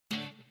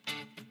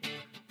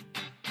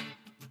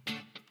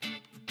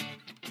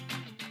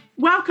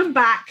Welcome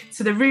back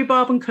to the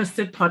Rhubarb and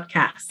Custard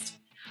podcast.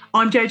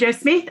 I'm Jojo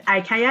Smith,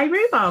 aka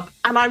Rhubarb.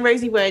 And I'm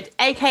Rosie Wood,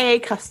 aka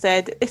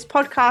Custard. This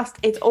podcast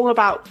is all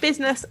about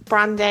business,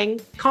 branding,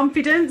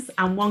 confidence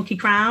and wonky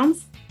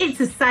crowns. It's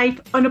a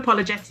safe,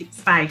 unapologetic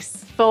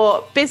space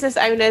for business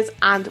owners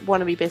and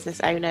wannabe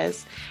business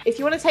owners. If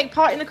you want to take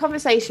part in the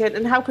conversation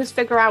and help us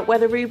figure out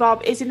whether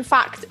rhubarb is in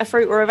fact a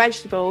fruit or a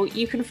vegetable,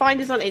 you can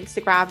find us on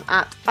Instagram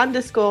at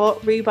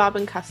 _rhubarb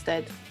and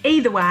custard.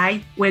 Either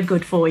way, we're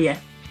good for you.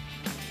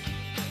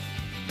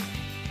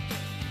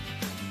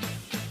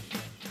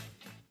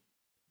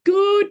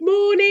 Good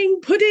morning,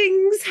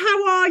 puddings.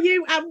 How are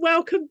you? And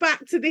welcome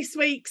back to this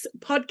week's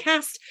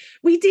podcast.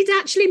 We did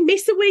actually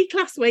miss a week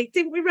last week,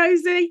 didn't we,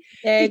 Rosie?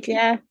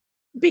 Yeah.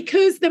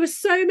 Because there were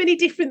so many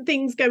different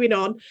things going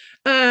on.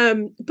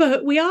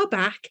 But we are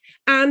back.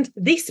 And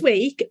this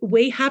week,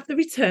 we have the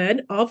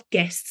return of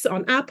guests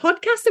on our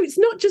podcast. So it's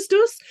not just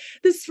us.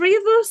 There's three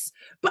of us.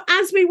 But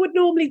as we would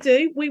normally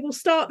do, we will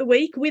start the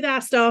week with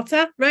our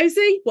starter.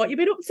 Rosie, what have you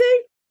been up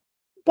to?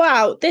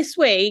 Wow, this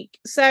week.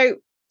 So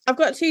I've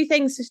got two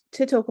things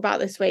to talk about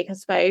this week, I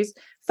suppose.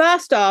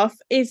 First off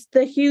is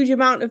the huge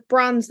amount of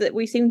brands that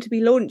we seem to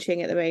be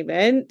launching at the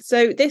moment.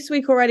 So this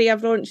week already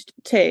I've launched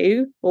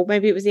 2, or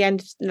maybe it was the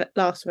end of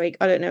last week.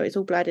 I don't know. It's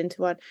all blurred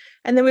into one.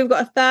 And then we've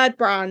got a third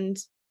brand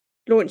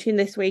launching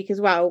this week as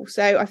well.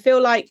 So I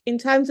feel like in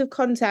terms of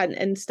content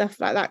and stuff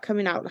like that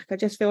coming out, like I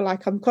just feel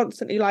like I'm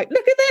constantly like,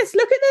 look at this,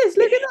 look at this,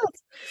 look at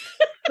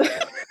this.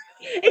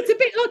 It's a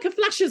bit like a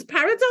Flasher's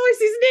Paradise,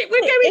 isn't it? We're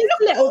going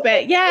a little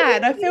bit, yeah.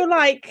 And I feel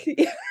like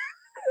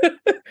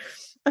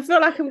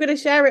I'm going to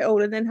share it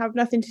all and then have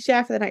nothing to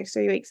share for the next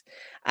 3 weeks.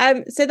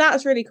 So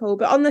that's really cool.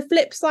 But on the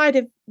flip side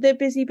of the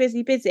busy,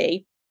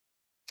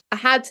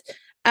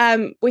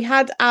 we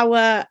had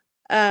our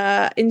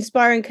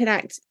Inspire and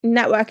Connect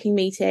networking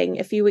meeting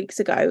a few weeks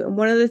ago, and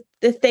one of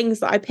the things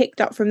that I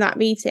picked up from that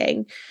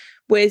meeting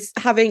was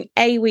having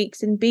A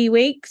weeks and B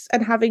weeks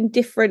and having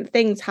different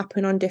things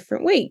happen on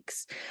different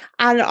weeks.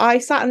 And I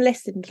sat and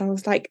listened and I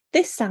was like,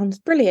 this sounds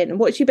brilliant. And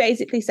what she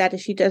basically said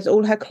is she does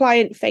all her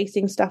client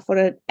facing stuff on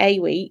an A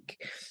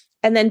week,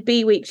 and then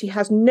B week she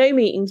has no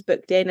meetings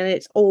booked in and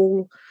it's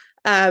all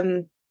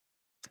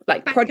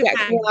like project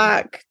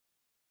work,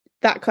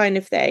 that kind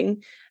of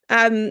thing.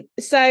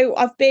 So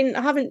I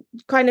haven't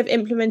kind of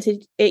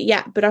implemented it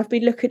yet, but I've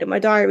been looking at my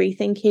diary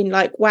thinking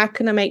like, where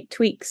can I make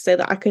tweaks so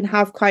that I can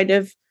have kind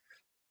of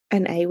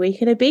an A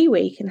week and a B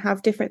week and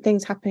have different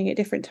things happening at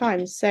different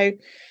times. So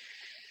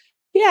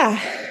yeah,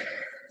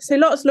 so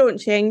lots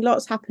launching,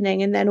 lots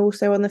happening. And then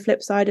also on the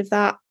flip side of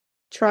that,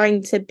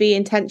 trying to be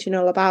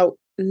intentional about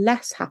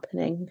less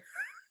happening.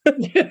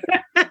 That's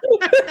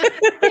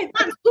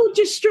called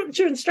just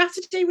structure and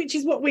strategy, which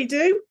is what we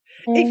do.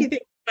 If you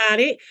think about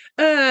it,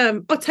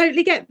 I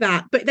totally get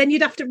that. But then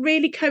you'd have to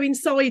really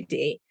coincide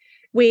it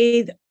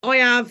with,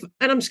 and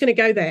I'm just going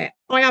to go there.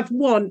 I have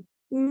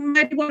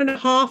maybe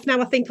 1.5 now.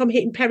 I think I'm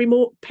hitting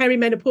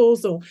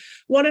perimenopausal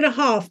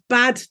 1.5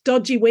 bad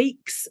dodgy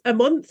weeks a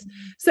month.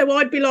 So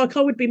I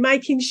would be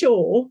making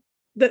sure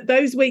that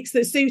those weeks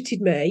that suited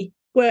me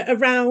were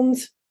around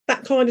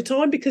that kind of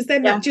time, because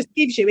then that just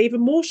gives you even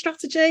more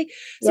strategy.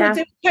 So I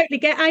do totally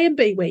get A and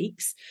B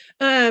weeks.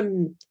 They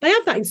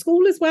have that in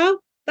school as well.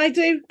 They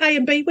do A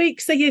and B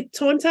weeks, so your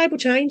timetable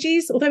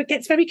changes, although it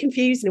gets very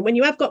confusing. And when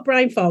you have got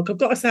brain fog, I've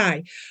got to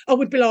say, I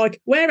would be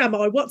like, where am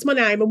I? What's my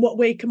name? And what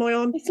week am I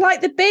on? It's like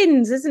the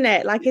bins, isn't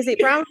it? Like, is it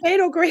brown bin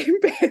or green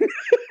bin? 100%.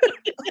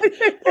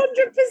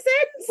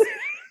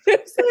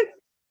 So,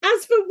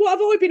 as for what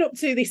have I been up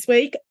to this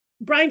week?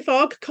 Brain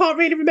fog, can't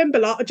really remember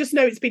a lot. I just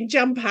know it's been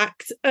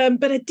jam-packed.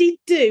 But I did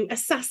do a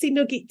sassy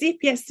nugget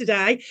dip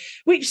yesterday,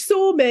 which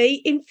saw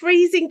me in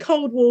freezing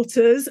cold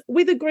waters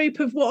with a group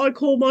of what I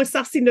call my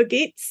sassy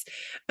nuggets.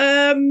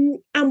 And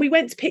we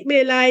went to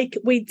Pickmere Lake.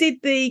 We did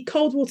the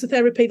cold water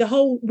therapy, the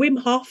whole Wim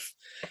Hof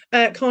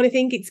kind of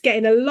thing. It's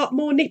getting a lot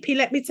more nippy,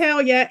 let me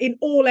tell you, in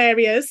all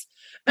areas.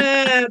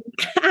 And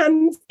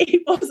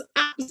it was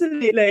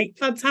absolutely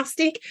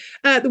fantastic.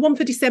 The one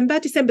for December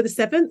the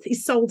 7th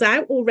is sold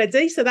out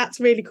already, so that's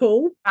really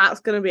cool. That's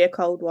going to be a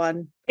cold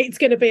one. It's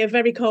going to be a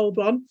very cold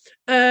one,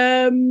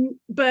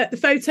 but the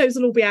photos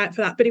will all be out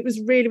for that. But it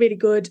was really, really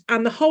good.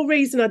 And the whole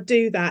reason I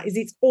do that is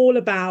it's all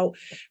about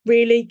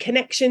really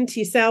connection to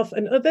yourself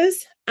and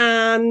others,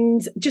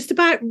 and just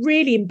about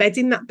really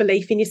embedding that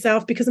belief in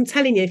yourself, because I'm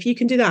telling you, if you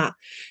can do that,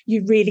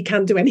 you really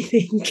can do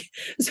anything.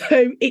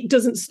 So it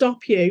doesn't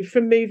stop you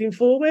from moving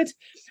forward.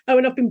 Oh,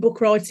 and I've been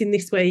book writing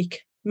this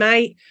week,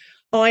 mate.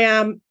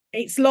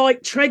 It's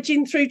like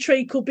trudging through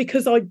treacle,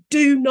 because I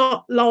do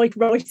not like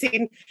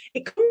writing.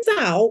 It comes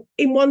out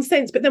in one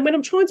sense, but then when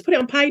I'm trying to put it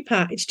on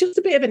paper, it's just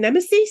a bit of a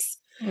nemesis.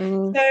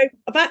 So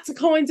I've had to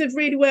kind of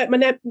really work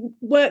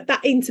that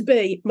in to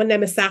be my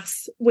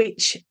nemesis,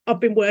 which I've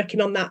been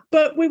working on that.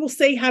 But we will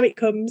see how it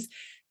comes.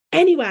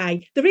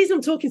 Anyway, the reason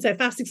I'm talking so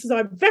fast is because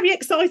I'm very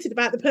excited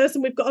about the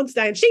person we've got on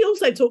today. And she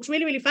also talks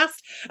really, really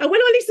fast. And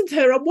when I listen to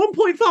her on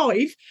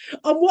 1.5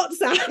 on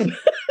WhatsApp,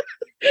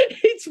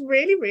 It's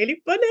really,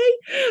 really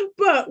funny.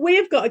 But we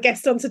have got a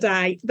guest on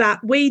today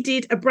that we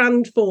did a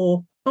brand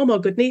for. Oh my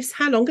goodness,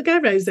 how long ago,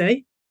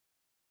 Rosie?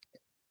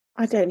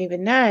 I don't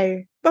even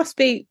know. Must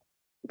be,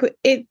 but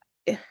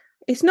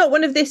it's not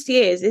one of this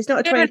year's. It's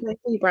not a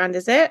 2023 brand,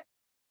 is it?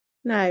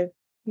 No.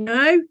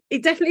 No,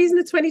 it definitely isn't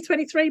a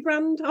 2023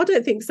 brand. I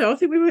don't think so. I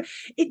think we were. Do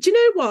you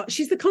know what?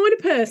 She's the kind of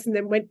person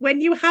then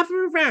when you have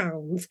her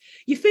around,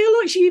 you feel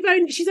like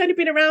she's only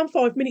been around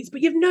 5 minutes,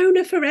 but you've known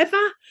her forever.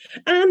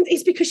 And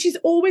it's because she's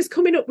always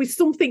coming up with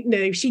something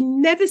new. She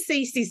never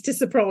ceases to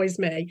surprise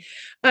me.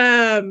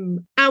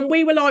 And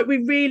we were like, we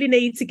really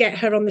need to get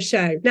her on the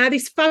show. Now,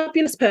 this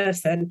fabulous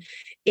person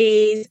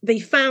is the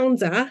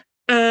founder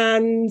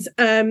and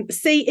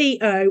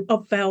CEO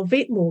of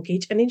Velvet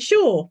Mortgage and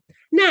Insure.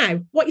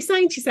 Now, what you're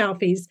saying to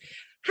yourself is,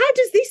 how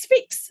does this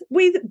fix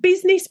with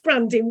business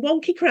branding,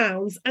 wonky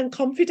crowns, and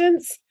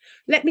confidence?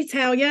 Let me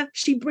tell you,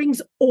 she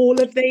brings all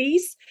of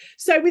these.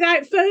 So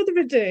without further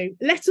ado,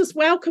 let us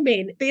welcome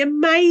in the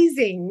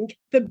amazing,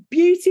 the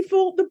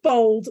beautiful, the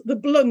bold, the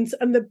blunt,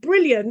 and the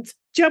brilliant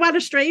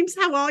Joanna Streams.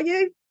 How are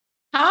you?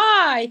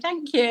 Hi,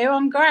 thank you.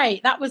 I'm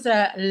great. That was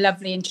a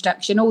lovely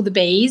introduction. All the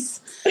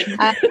bees.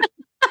 Yeah,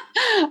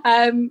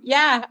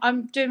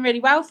 I'm doing really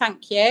well,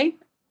 thank you.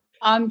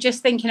 I'm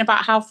just thinking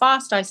about how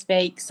fast I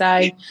speak, so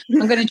I'm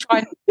going to try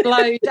and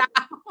slow down.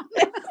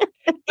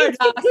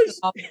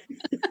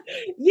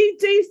 You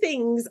do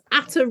things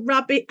at a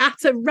rapid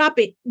pace. A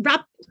rabbit pace.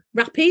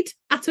 Rabbit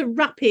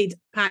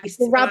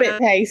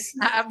pace.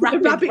 I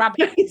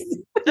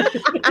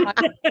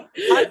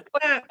put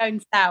my own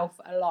self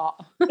a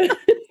lot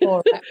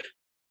for it.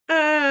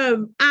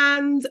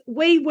 And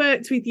we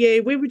worked with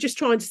you. We were just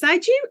trying to say,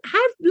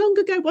 how long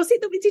ago was it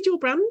that we did your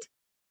brand?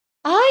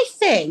 I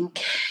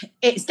think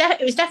it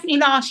was definitely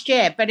last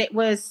year, but it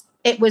was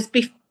I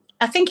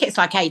think it's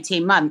like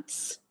 18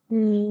 months.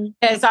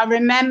 Because I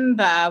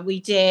remember we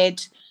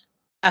did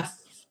a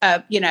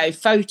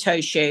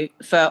photo shoot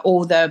for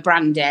all the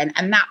branding,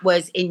 and that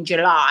was in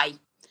July.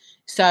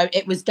 So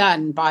it was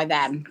done by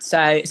then.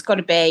 So it's got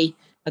to be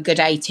a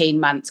good 18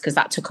 months because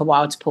that took a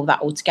while to pull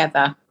that all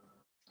together.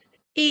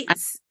 But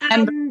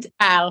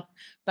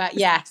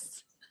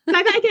yes. Say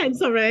that again,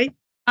 sorry.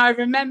 I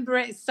remember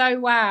it so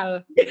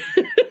well.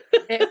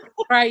 It's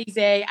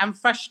crazy and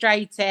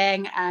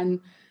frustrating, and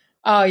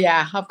oh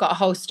yeah, I've got a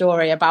whole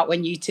story about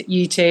when you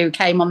two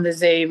came on the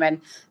Zoom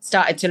and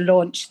started to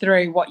launch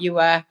through what you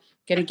were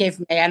going to give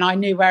me, and I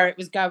knew where it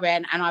was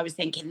going, and I was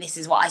thinking, this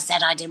is what I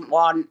said I didn't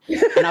want,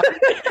 and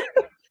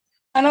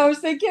I was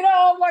thinking,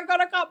 oh my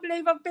God, I can't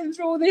believe I've been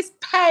through all this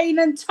pain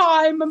and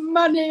time and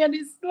money, and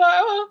it's like,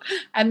 oh.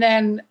 And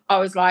then I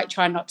was like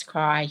trying not to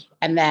cry,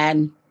 and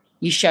then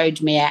you showed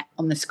me it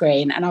on the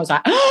screen, and I was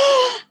like,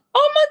 oh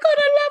my God,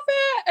 I love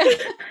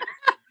it.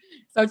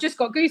 So I've just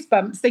got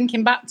goosebumps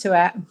thinking back to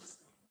it.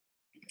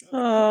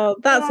 Oh,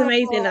 that's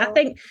amazing. I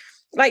think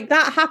like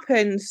that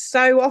happens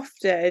so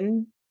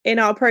often in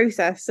our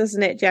process,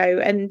 doesn't it,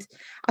 Jo? And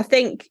I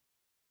think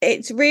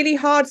it's really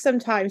hard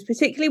sometimes,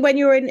 particularly when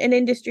you're in an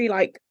industry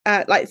like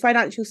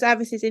financial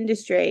services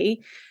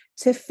industry,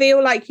 to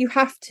feel like you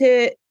have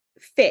to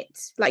fit,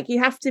 like you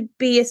have to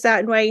be a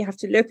certain way, you have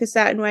to look a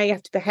certain way, you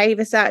have to behave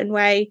a certain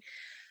way.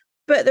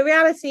 But the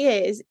reality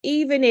is,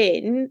 even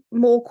in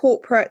more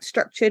corporate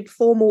structured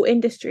formal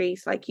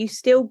industries, like you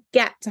still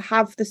get to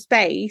have the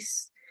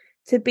space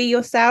to be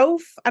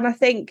yourself. And I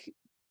think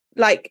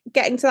like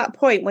getting to that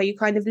point where you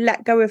kind of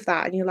let go of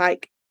that and you're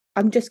like,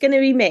 I'm just going to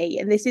be me,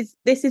 and this is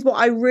what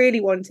I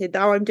really wanted.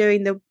 Now I'm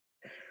doing the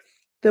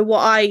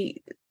what I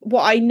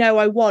know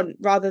I want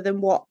rather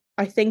than what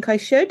I think I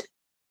should.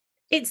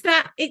 It's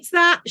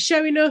that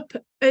showing up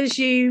as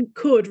you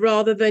could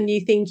rather than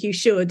you think you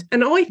should.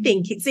 And I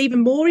think it's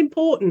even more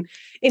important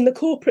in the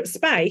corporate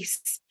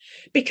space,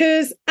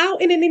 because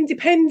out in an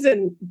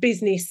independent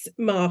business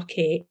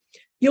market,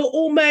 you're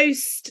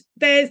almost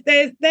there's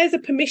a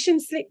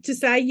permission slip to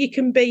say you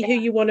can be who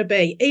you want to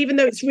be, even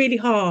though it's really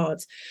hard.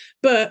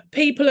 But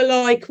people are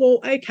like,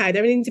 well, okay,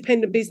 they're an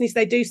independent business,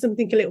 they do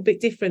something a little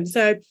bit different.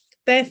 So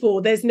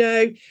therefore there's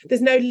no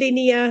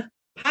linear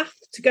path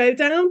to go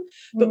down.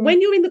 But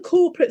when you're in the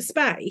corporate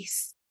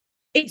space,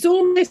 it's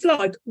almost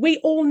like we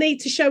all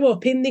need to show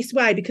up in this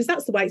way because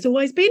that's the way it's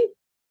always been.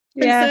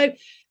 Yeah. And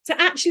so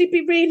to actually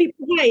be really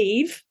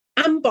brave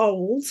and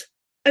bold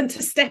and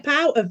to step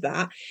out of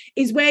that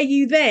is where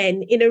you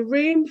then, in a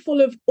room full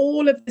of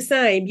all of the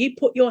same, you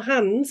put your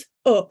hand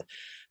up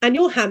and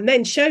your hand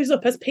then shows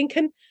up as pink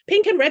and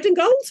red and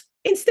gold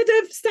instead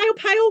of stale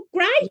pale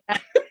grey. Yeah,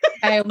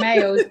 pale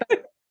males.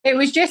 It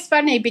was just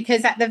funny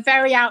because at the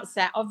very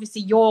outset,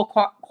 obviously you're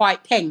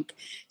quite pink.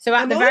 So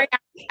at the very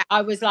outset,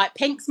 I was like,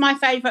 pink's my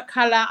favourite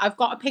colour. I've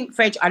got a pink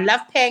fridge. I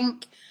love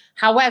pink.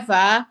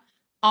 However,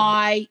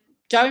 I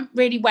don't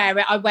really wear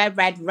it. I wear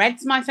red.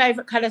 Red's my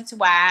favourite colour to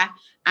wear.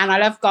 And I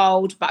love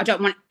gold, but I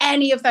don't want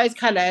any of those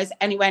colours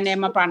anywhere near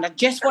my brand. I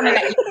just want to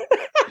let you know.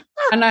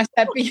 And I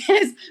said,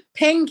 because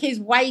pink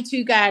is way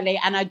too girly.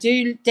 And I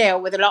do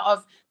deal with a lot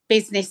of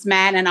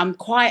businessmen, and I'm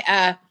quite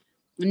a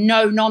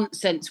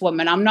no-nonsense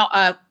woman. I'm not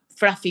a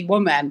fluffy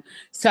woman,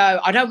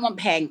 so I don't want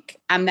pink.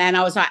 And then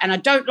I was like, and I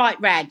don't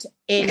like red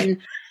in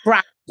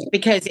brown,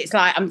 because it's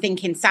like, I'm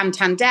thinking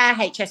Santander,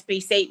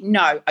 HSBC.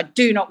 No, I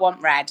do not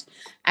want red.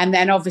 And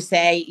then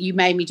obviously you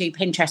made me do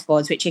Pinterest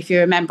boards, which, if you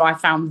remember, I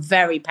found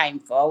very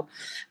painful.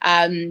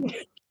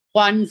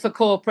 One for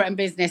corporate and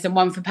business and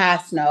one for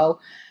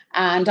personal.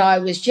 And I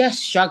was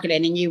just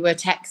struggling, and you were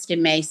texting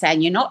me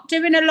saying, you're not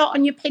doing a lot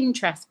on your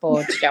Pinterest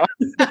board, Jo.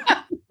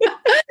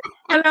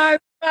 And I was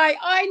like,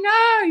 I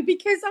know,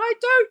 because I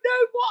don't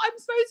know what I'm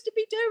supposed to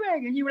be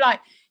doing. And you were like,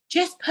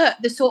 just put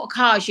the sort of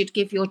cars you'd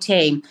give your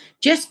team.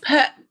 Just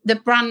put the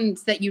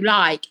brands that you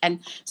like. And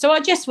so I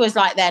just was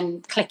like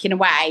then clicking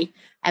away.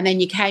 And then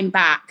you came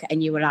back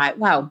and you were like,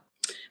 well,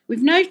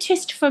 we've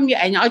noticed from you.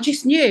 And I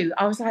just knew,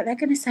 I was like, they're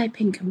going to say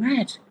pink and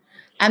red.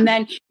 And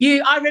then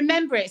I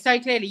remember it so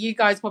clearly. You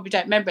guys probably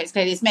don't remember it as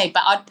clearly as me,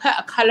 but I'd put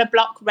a colour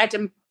block red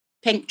and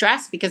pink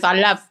dress because I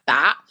love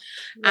that.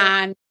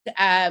 Yeah. And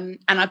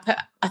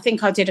I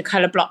think I did a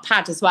colour block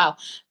pad as well.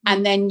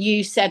 And then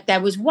you said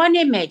there was one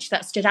image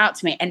that stood out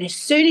to me. And as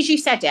soon as you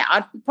said it,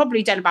 I'd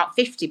probably done about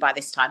 50 by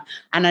this time.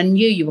 And I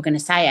knew you were going to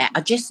say it.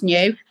 I just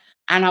knew.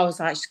 And I was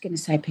like, she's going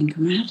to say pink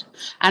and red.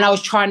 And I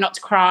was trying not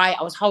to cry.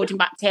 I was holding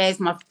back tears.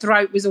 My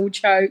throat was all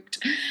choked.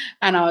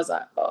 And I was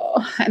like,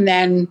 oh. And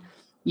then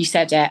you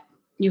said it.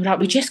 You were like,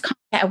 we just can't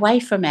get away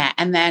from it.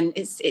 And then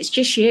it's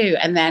just you.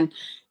 And then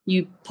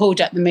you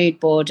pulled up the mood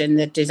board and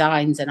the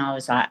designs, and I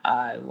was like,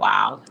 oh,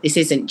 wow, this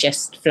isn't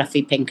just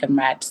fluffy pink and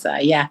red. So,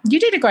 yeah,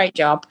 you did a great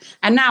job.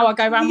 And now I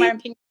go around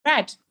wearing pink and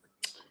red.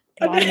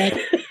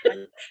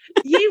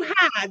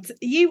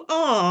 You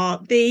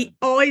are the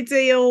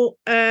ideal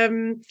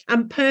and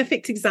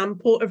perfect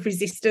example of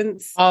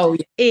resistance. Oh,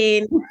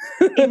 yeah.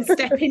 in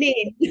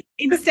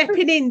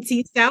stepping into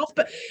yourself.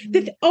 But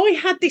I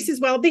had this as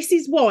well. This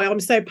is why I'm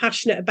so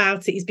passionate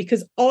about it, is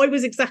because I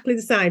was exactly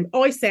the same.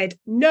 I said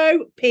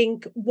no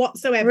pink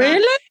whatsoever.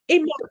 Really?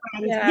 In my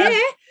brand. Yeah.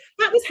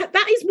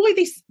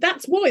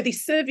 That's why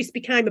this service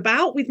became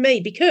about with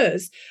me,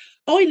 because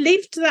I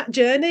lived that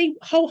journey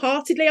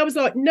wholeheartedly. I was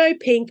like, no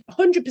pink,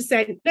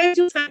 100%. No,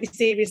 don't take me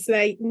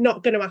seriously.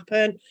 Not going to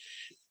happen.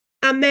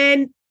 And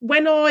then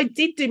when I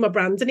did do my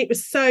brand, and it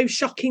was so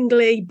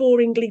shockingly,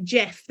 boringly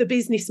Jeff, the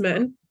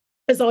businessman,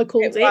 as I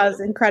called it. It was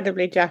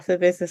incredibly Jeff, the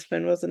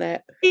businessman, wasn't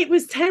it? It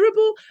was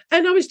terrible.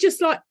 And I was just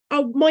like,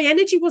 my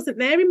energy wasn't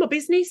there in my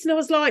business. And I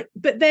was like,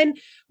 but then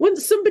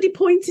once somebody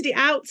pointed it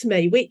out to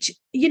me, which,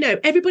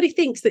 everybody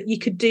thinks that you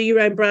could do your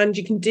own brand,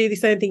 you can do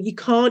this own thing. You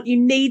can't. You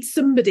need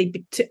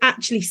somebody to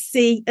actually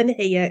see and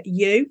hear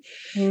you,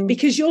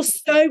 because you're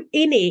so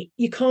in it,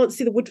 you can't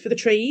see the wood for the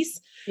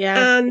trees.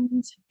 Yeah.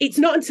 And it's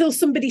not until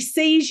somebody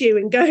sees you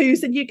and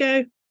goes, and you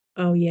go,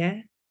 oh,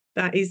 yeah,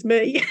 that is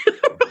me.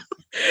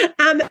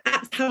 And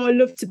that's how I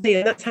love to be,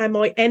 and that's how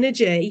my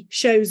energy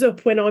shows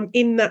up when I'm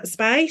in that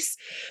space.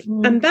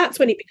 And that's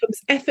when it becomes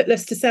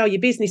effortless to sell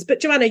your business. But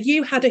Joanna,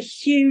 you had a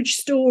huge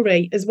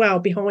story as well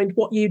behind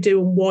what you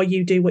do and why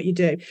you do what you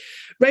do.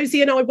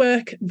 Rosie and I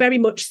work very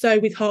much so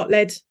with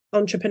heart-led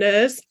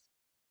entrepreneurs,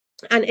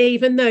 and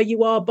even though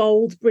you are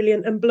bold,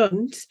 brilliant and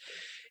blunt,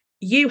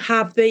 you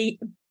have the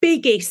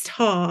biggest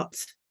heart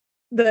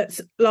that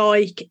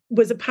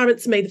was apparent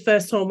to me the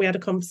first time we had a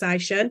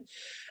conversation.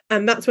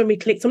 And that's when we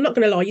clicked. I'm not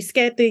going to lie, you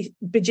scared the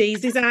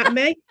bejesus out of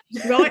me,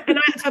 right? And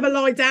I had to have a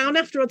lie down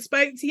after I'd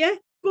spoke to you.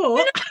 But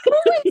I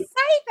always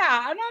say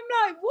that, and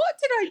I'm like, what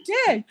did I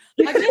do?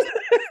 I just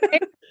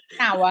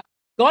hour,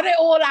 got it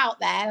all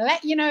out there,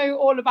 let you know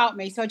all about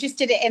me. So I just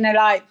did it in a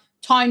 ×2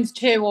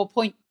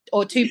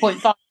 or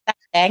 2.5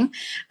 thing,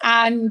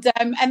 and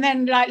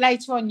then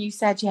later on you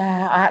said,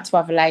 yeah, I had to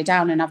have a lay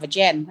down and have a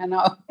gin, and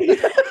I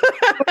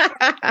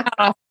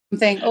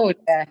think, oh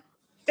yeah.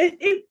 Do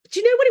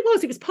you know what it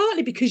was? It was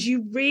partly because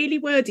you really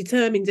were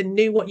determined and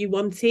knew what you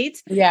wanted.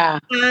 Yeah.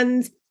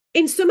 And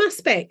in some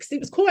aspects, it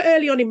was quite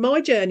early on in my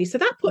journey. So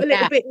that put a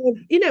little bit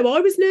of, I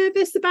was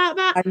nervous about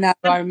that. I know,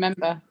 I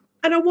remember.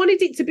 And I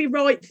wanted it to be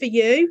right for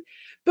you.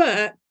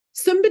 But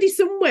somebody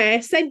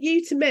somewhere sent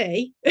you to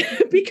me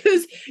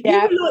because you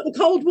were like the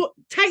cold water.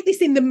 Take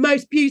this in the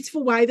most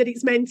beautiful way that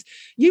it's meant.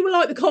 You were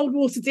like the cold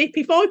water dip.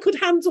 If I could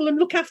handle and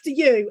look after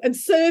you and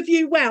serve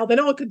you well, then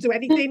I could do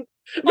anything.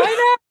 I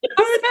know.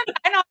 I remember.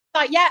 And I was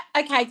like, yeah,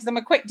 okay, because I'm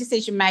a quick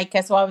decision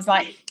maker. So I was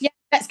like, yeah,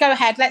 let's go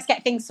ahead. Let's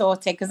get things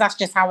sorted, because that's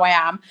just how I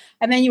am.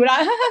 And then you were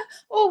like,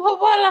 oh,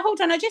 well,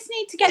 hold on. I just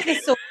need to get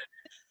this sorted.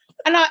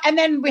 And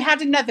then we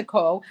had another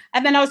call.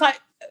 And then I was like,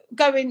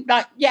 I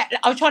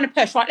was trying to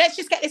push, right, let's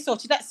just get this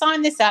sorted. Let's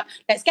sign this up.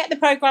 Let's get the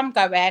program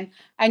going.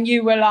 And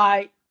you were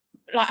like,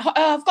 oh,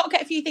 I've got to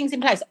get a few things in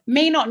place.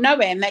 Me not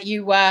knowing that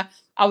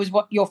I was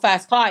your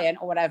first client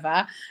or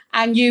whatever.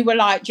 And you were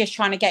like, just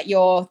trying to get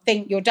your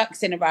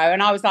ducks in a row.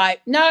 And I was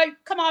like, no,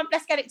 come on,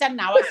 let's get it done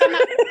now.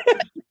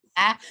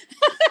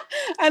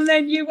 and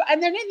then in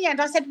the end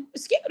I said,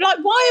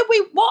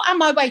 what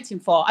am I waiting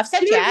for? I've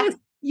said yes.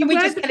 You were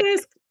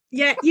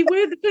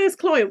the first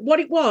client. What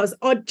it was,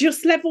 I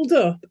just leveled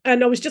up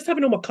and I was just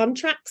having all my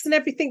contracts and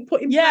everything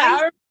put in place.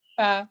 I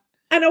remember.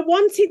 And I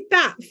wanted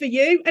that for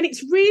you. And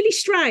it's really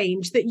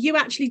strange that you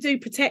actually do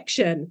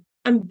protection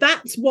And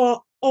that's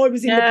what I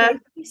was in the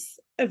process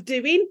of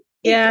doing.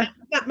 Yeah.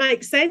 If that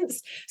makes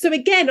sense. So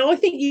again, I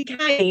think you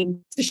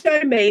came to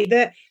show me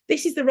that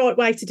this is the right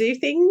way to do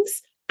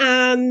things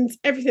and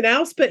everything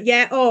else. But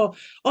yeah,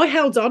 I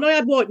held on. I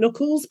had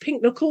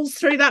pink knuckles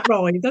through that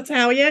ride, I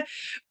tell you.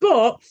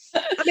 But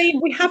I mean,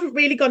 we haven't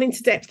really gone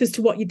into depth as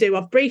to what you do.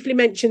 I've briefly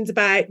mentioned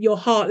about your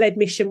heart-led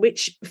mission,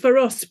 which for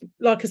us,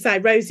 like I say,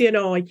 Rosie and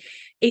I,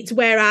 it's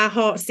where our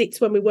heart sits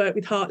when we work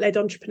with heart-led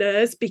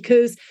entrepreneurs,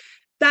 because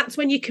that's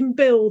when you can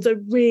build a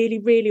really,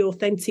 really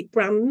authentic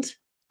brand.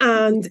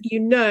 And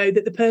you know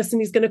that the person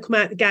is going to come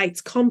out the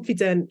gates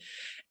confident,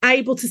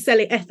 able to sell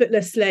it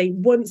effortlessly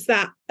once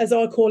that, as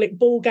I call it,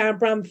 ball gown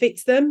brand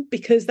fits them,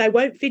 because they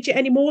won't fidget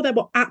anymore. They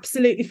will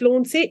absolutely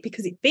flaunt it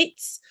because it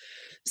fits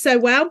so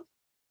well.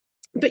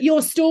 But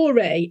your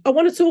story, I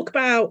want to talk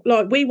about,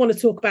 we want to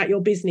talk about your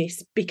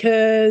business,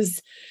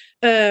 because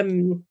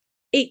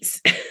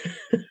it's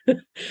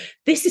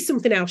this is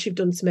something else you've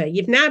done to me.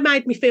 You've now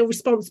made me feel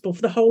responsible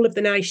for the whole of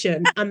the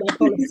nation and their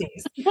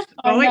policies.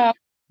 Right?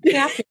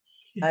 Yeah.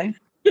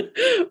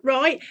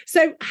 Right.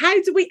 So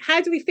how do we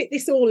fit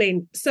this all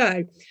in?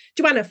 So,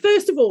 Joanna,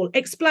 first of all,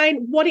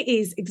 explain what it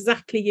is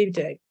exactly you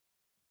do.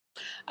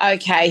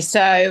 Okay,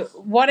 so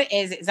what it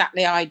is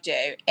exactly I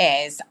do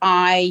is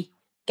I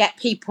get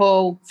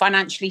people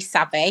financially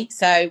savvy.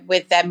 So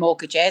with their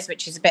mortgages,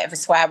 which is a bit of a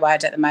swear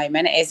word at the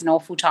moment, it is an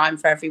awful time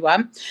for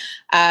everyone.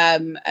 A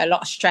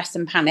lot of stress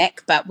and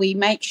panic, but we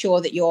make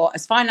sure that you're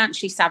as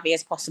financially savvy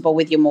as possible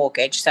with your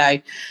mortgage.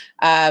 So,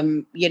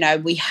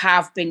 we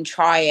have been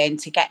trying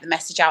to get the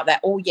message out there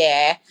all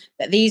year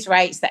that these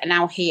rates that are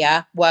now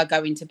here were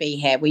going to be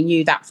here. We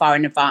knew that far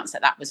in advance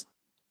that was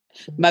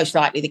most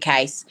likely the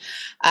case.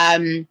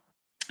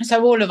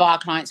 So all of our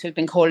clients, we've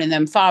been calling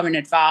them far in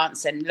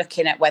advance and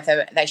looking at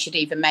whether they should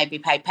even maybe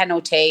pay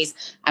penalties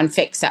and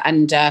fix it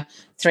under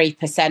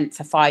 3%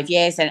 for 5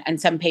 years.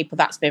 And some people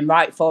that's been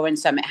right for, and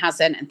some it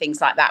hasn't, and things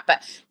like that.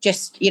 But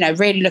just,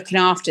 really looking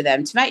after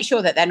them to make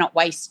sure that they're not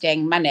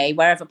wasting money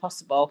wherever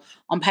possible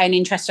on paying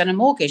interest on a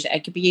mortgage that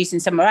they could be using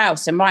somewhere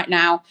else. And right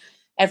now,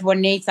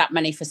 everyone needs that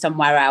money for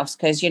somewhere else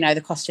because,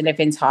 the cost of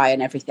living's high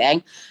and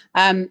everything.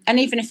 And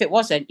even if it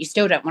wasn't, you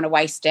still don't want to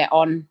waste it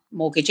on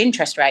mortgage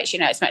interest rates.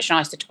 It's much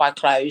nicer to buy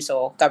clothes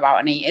or go out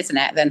and eat, isn't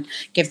it, than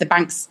give the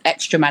banks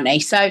extra money.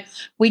 So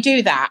we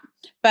do that.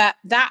 But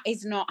that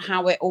is not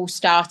how it all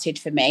started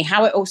for me.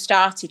 How it all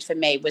started for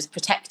me was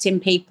protecting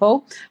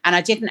people. And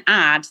I didn't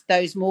add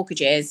those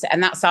mortgages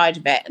and that side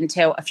of it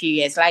until a few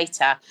years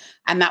later.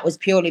 And that was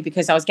purely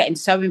because I was getting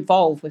so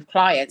involved with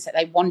clients that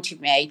they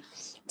wanted me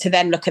to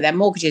then look at their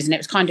mortgages, and it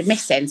was kind of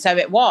missing. So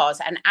it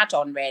was an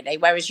add-on really,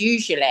 whereas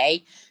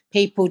usually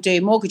people do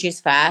mortgages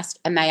first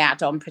and they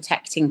add on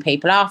protecting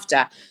people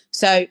after.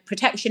 So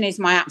protection is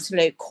my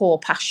absolute core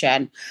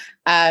passion.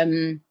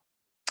 I'm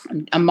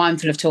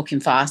mindful of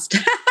talking fast.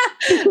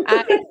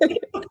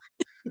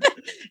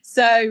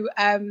 So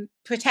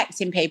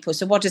protecting people.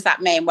 So what does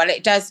that mean? Well,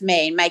 it does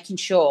mean making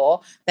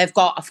sure they've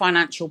got a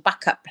financial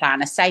backup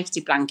plan, a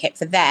safety blanket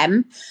for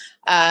them,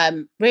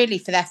 really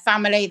for their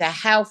family, their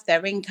health,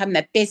 their income,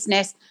 their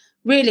business.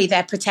 Really,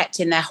 they're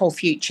protecting their whole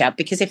future,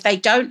 because if they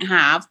don't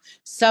have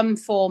some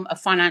form of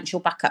financial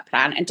backup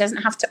plan, and it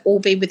doesn't have to all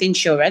be with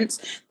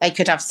insurance, they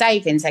could have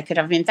savings, they could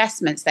have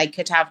investments, they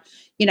could have,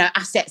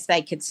 assets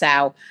they could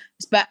sell.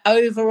 But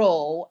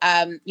overall,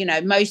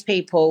 most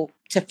people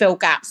to fill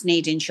gaps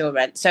need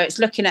insurance. So it's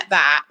looking at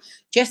that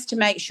just to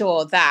make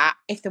sure that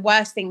if the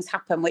worst things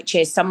happen, which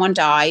is someone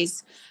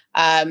dies,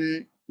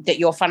 that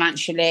you're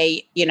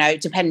financially,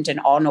 dependent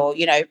on, or,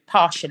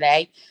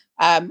 partially,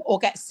 or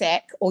get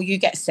sick, or you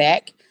get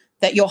sick,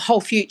 that your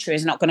whole future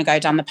is not going to go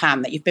down the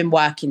pan, that you've been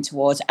working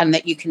towards, and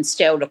that you can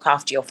still look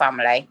after your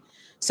family.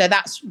 So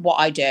that's what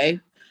I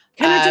do.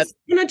 Can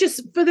I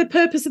just, for the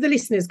purpose of the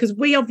listeners, because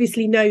we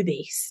obviously know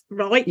this,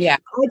 right? Yeah.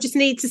 I just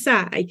need to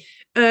say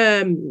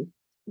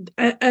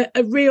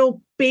a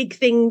real big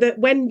thing, that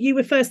when you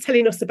were first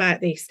telling us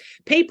about this,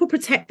 people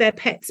protect their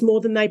pets more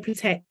than they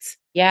protect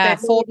their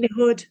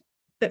livelihood.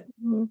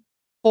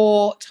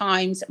 4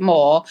 times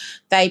more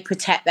they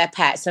protect their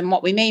pets. And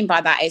what we mean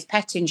by that is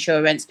pet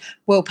insurance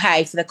will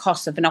pay for the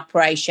cost of an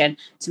operation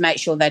to make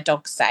sure their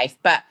dog's safe.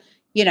 But,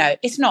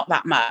 it's not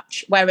that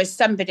much. Whereas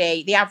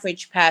the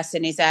average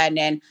person is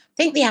earning, I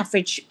think the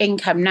average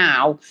income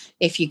now,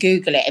 if you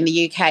Google it in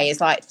the UK,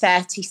 is like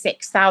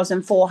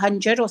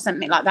 36,400 or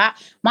something like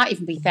that. Might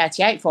even be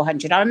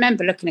 38,400. I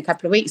remember looking a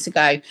couple of weeks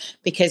ago,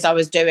 because I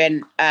was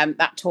doing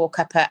that talk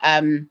up at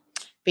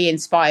Be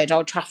Inspired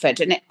Old Trafford,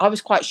 and I was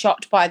quite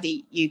shocked by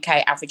the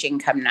UK average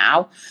income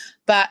now.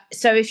 But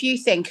so if you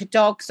think a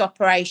dog's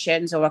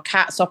operations or a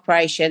cat's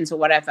operations or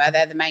whatever,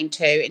 they're the main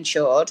 2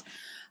 insured,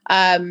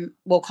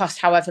 will cost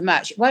however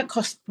much. It won't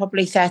cost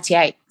probably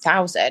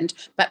 38,000,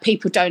 but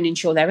people don't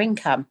insure their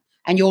income,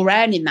 and you're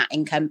earning that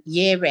income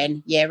year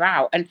in, year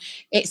out. And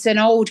it's an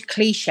old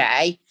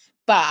cliche,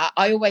 but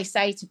I always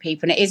say to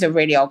people, and it is a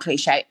really old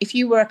cliche, if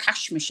you were a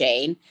cash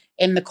machine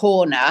in the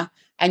corner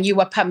and you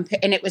were pumping,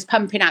 and it was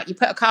pumping out. You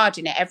put a card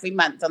in it every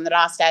month on the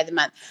last day of the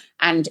month,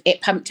 and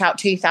it pumped out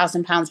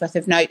 £2,000 worth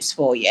of notes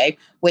for you,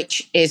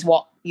 which is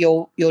what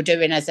you're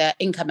doing as an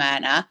income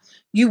earner.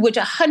 You would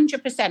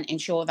 100%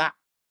 insure that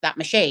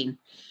machine,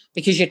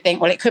 because you'd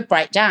think, well, it could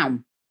break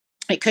down,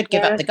 it could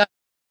give up the ghost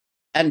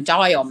and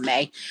die on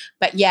me.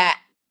 But yet,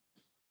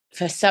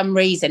 for some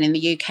reason in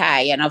the UK,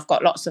 and I've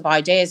got lots of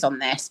ideas on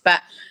this,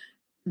 but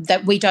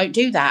that we don't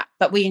do that,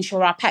 but we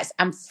insure our pets,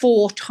 and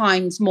 4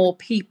 times more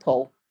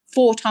people,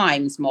 4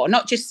 times more,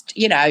 not just,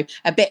 a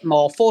bit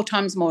more, 4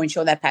 times more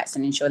insure their pets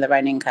and insure their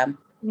own income.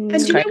 And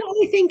do you know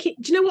what I think? Do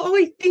you know what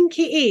I think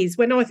it is?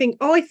 When I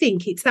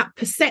think it's that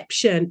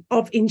perception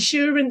of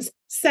insurance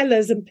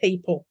sellers and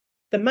people.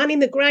 The man in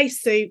the grey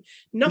suit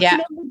knocking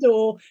on the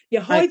door,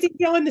 you're hiding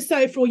behind the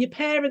sofa, or your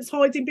parents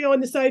hiding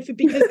behind the sofa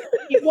because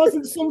it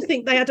wasn't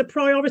something they had a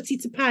priority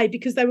to pay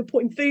because they were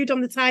putting food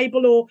on the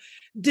table or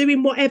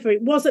doing whatever.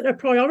 It wasn't a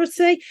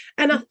priority.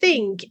 And I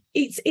think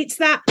it's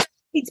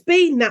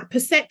been that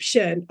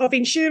perception of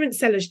insurance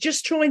sellers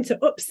just trying to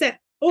upsell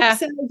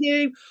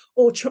you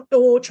or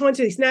trying to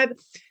do this. Now,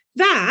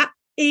 that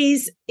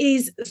is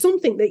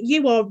something that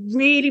you are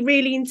really,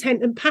 really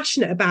intent and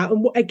passionate about.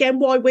 And again,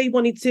 why we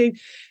wanted to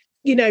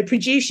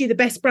produce you the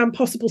best brand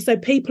possible, so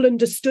people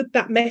understood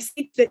that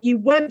message, that you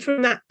weren't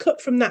cut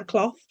from that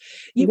cloth.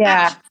 You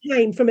actually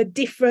came from a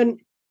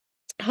different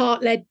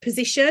heart-led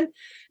position.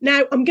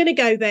 Now, I'm going to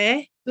go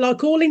there,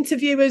 like all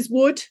interviewers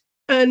would,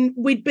 and it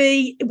would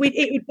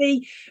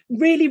be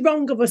really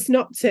wrong of us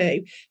not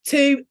to.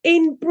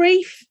 In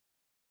brief,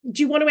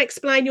 do you want to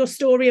explain your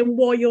story and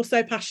why you're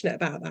so passionate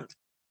about that?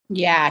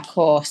 Yeah, of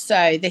course.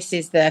 So this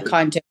is the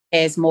kind of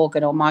Piers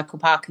Morgan or Michael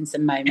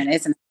Parkinson moment,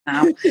 isn't it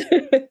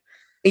now?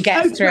 We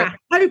get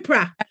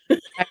Oprah.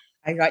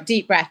 Right,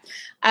 deep breath.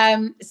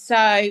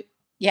 So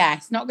yeah,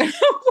 it's not going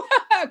to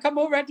work. I'm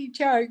already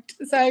choked.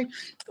 So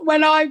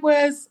when I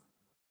was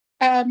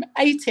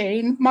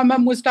 18, my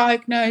mum was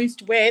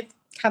diagnosed with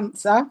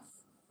cancer.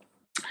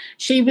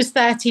 She was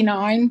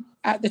 39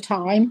 at the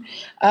time,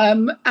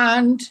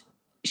 and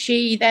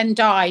she then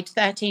died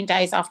 13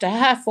 days after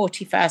her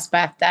 41st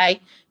birthday,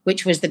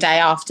 which was the day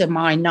after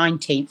my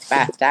 19th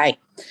birthday.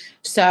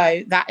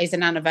 So that is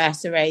an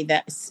anniversary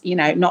that's,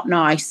 not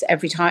nice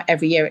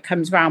every year it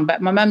comes around.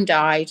 But my mum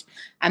died,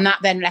 and that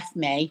then left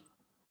me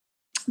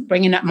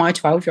bringing up my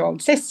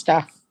 12-year-old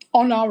sister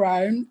on our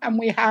own. And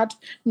we had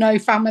no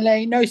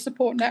family, no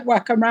support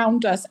network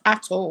around us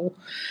at all.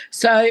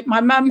 So my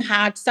mum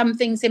had some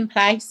things in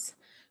place.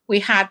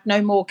 We had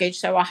no mortgage,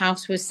 so our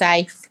house was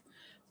safe.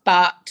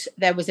 But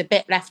there was a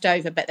bit left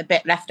over, but the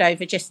bit left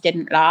over just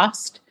didn't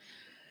last.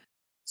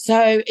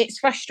 So it's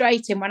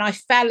frustrating when I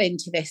fell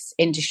into this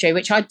industry,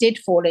 which I did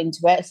fall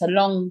into it. It's a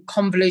long,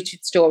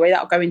 convoluted story that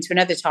I'll go into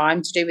another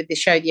time to do with the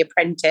show The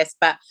Apprentice.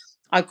 But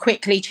I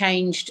quickly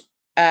changed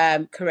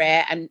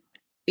career and,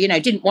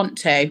 didn't want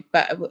to,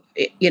 but,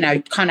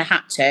 kind of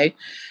had to.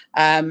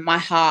 My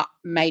heart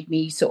made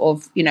me sort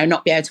of,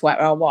 not be able to work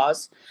where I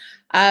was.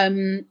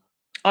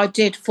 I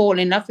did fall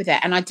in love with it.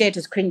 And I did,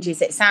 as cringy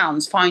as it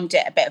sounds, find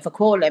it a bit of a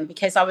calling,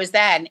 because I was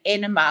then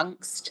in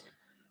amongst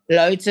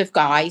loads of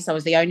guys. I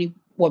was the only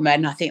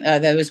woman. I think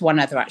there was one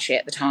other actually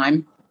at the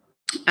time.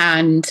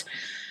 And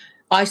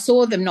I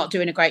saw them not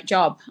doing a great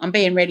job. I'm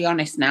being really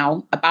honest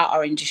now about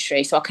our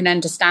industry, so I can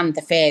understand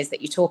the fears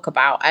that you talk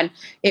about. And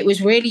it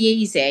was really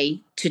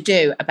easy to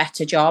do a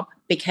better job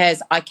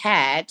because I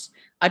cared.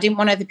 I didn't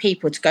want other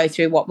people to go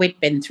through what we'd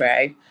been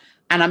through.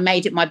 And I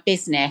made it my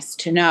business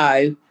to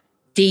know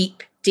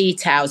deep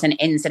details and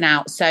ins and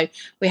outs. So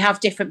we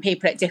have different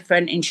people at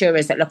different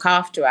insurers that look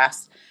after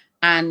us.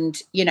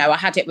 And, I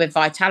had it with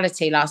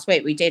Vitality last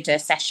week. We did a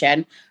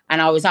session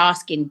and I was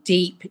asking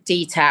deep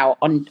detail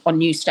on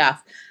new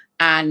stuff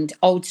and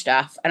old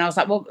stuff. And I was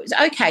like, well,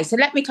 okay, so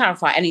let me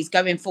clarify. And he's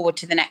going forward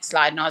to the next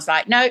slide. And I was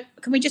like, no,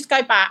 can we just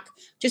go back?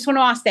 Just want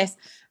to ask this.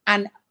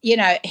 And,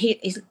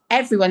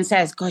 everyone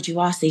says, God, you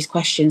ask these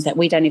questions that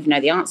we don't even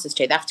know the answers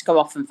to. They have to go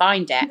off and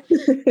find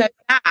it.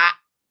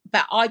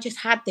 But I just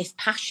had this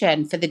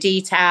passion for the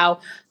detail,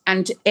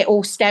 and it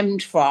all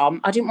stemmed from,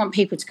 I didn't want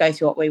people to go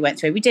through what we went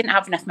through. We didn't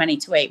have enough money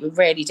to eat. We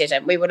really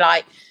didn't. We were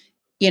like,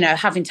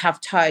 having to have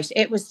toast.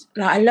 It was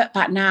like, I look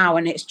back now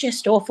and it's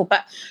just awful.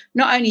 But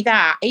not only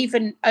that,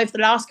 even over the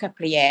last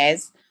couple of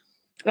years,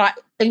 like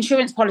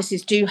insurance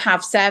policies do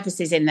have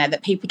services in there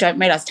that people don't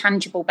realise,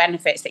 tangible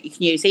benefits that you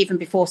can use even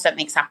before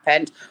something's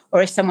happened.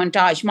 Or if someone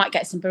dies, you might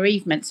get some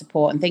bereavement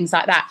support and things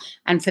like that.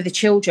 And for the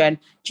children,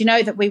 do you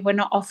know that we were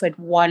not offered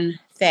one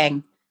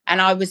thing? And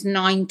I was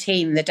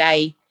 19 the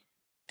day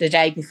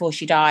before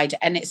she died.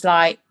 And it's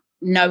like,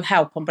 no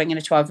help on bringing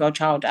a 12-year-old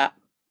child up.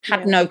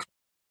 Had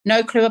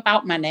no clue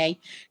about money,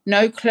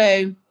 no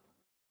clue.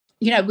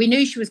 We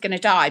knew she was going to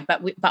die,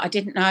 but I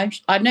didn't know.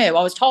 I knew,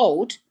 I was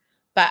told,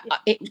 but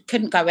it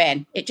couldn't go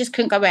in. It just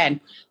couldn't go in.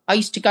 I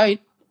used to go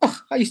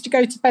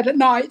to bed at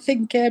night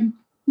thinking,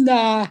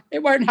 nah,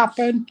 it won't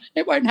happen.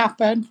 It won't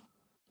happen.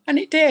 And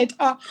it did.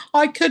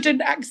 I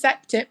couldn't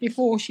accept it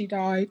before she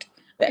died.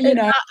 But at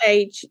that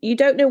age, you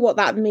don't know what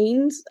that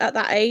means at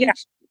that age.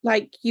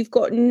 Like you've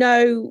got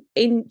no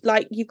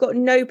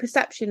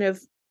perception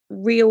of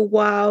real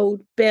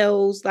world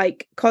bills,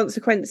 like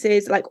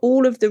consequences, like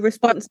all of the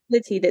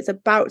responsibility that's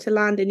about to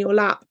land in your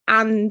lap,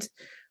 and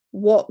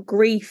what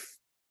grief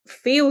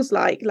feels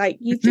like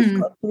you've just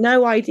got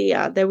no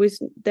idea. There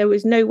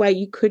was no way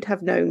you could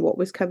have known what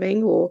was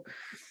coming or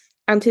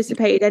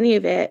anticipated any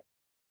of it,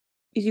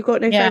 because you've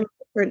got no frame of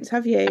reference,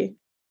 have you?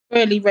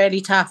 Really,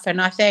 really tough.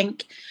 And I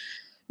think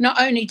not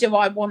only do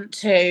I want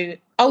to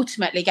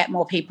ultimately get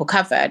more people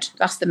covered,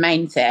 that's the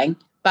main thing,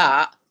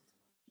 but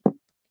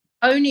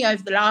only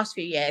over the last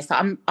few years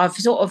I've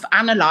sort of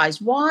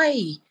analysed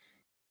why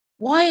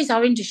is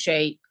our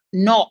industry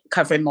not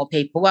covering more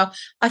people? Well,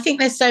 I think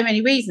there's so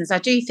many reasons. I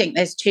do think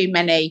there's too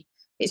many.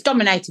 It's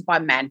dominated by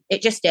men.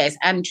 It just is.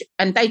 And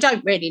they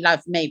don't really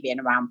love me being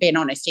around, being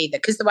honest, either,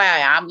 because the way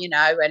I am, you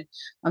know, and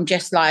I'm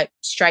just like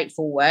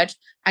straightforward.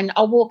 And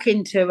I'll walk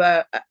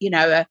into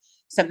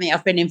something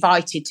I've been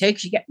invited to,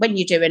 because when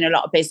you're doing a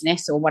lot of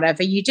business or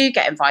whatever, you do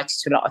get invited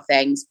to a lot of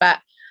things. But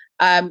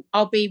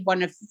I'll be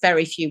one of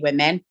very few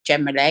women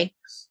generally.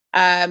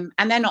 And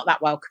they're not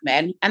that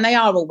welcoming, and they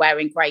are all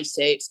wearing grey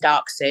suits,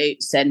 dark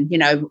suits, and, you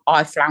know,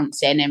 I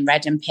flouncing in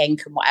red and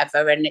pink and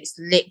whatever. And it's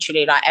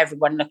literally like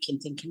everyone looking,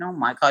 thinking, oh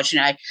my God, you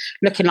know,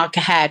 looking like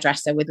a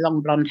hairdresser with long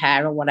blonde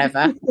hair or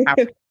whatever.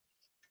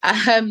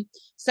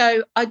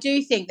 So I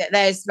do think that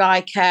there's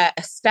like a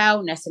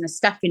staleness and a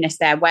stuffiness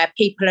there, where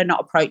people are not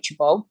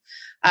approachable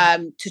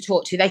to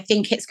talk to. They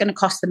think it's going to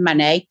cost them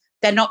money.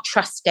 They're not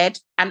trusted.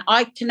 And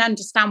I can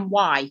understand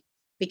why,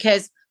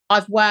 because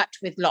I've worked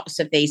with lots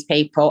of these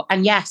people,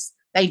 and yes,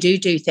 they do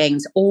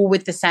things all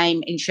with the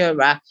same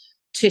insurer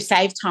to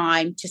save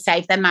time, to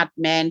save them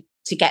admin,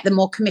 to get them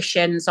more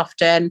commissions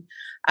often.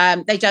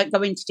 They don't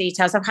go into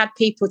details. I've had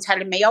people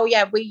telling me, oh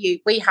yeah,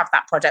 we have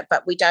that product,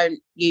 but we don't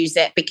use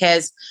it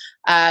because,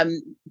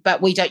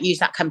 but we don't use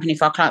that company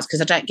for our clients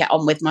because I don't get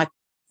on with my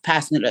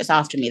person that looks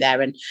after me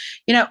there. And,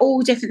 you know,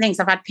 all different things.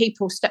 I've had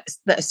people that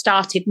have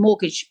started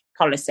mortgage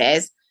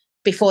policies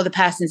before the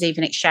person's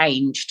even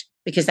exchanged,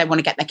 because they want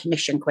to get their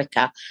commission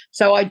quicker.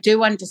 So I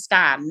do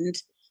understand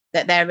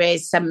that there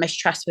is some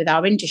mistrust with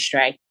our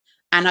industry.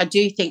 And I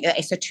do think that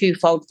it's a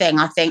twofold thing.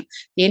 I think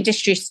the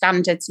industry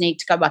standards need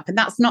to go up. And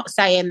that's not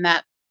saying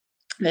that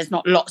there's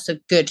not lots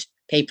of good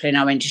people in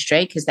our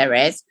industry, because there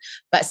is,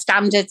 but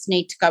standards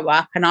need to go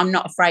up. And I'm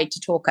not afraid to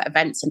talk at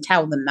events and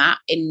tell them that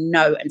in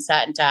no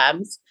uncertain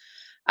terms.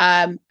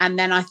 And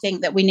then I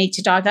think that we need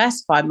to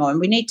diversify more, and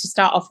we need to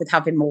start off with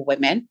having more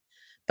women,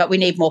 but we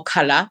need more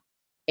colour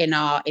in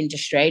our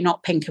industry,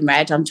 not pink and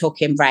red. I'm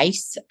talking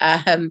race.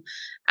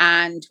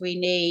 And we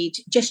need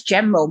just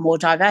general more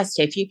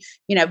diversity. If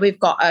you know, we've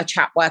got a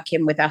chap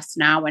working with us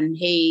now, and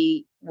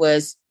he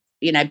was,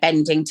 you know,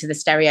 bending to the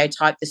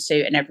stereotype, the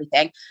suit and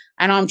everything.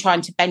 And I'm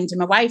trying to bend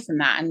him away from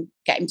that and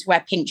get him to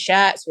wear pink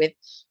shirts with,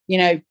 you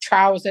know,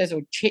 trousers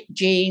or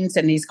jeans,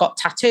 and he's got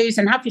tattoos,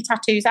 and have your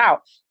tattoos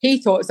out.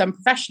 He thought it was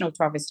unprofessional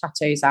to have his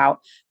tattoos out,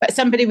 but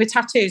somebody with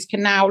tattoos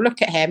can now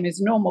look at him as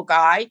a normal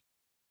guy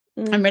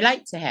and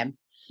relate to him.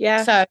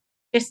 Yeah. So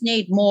just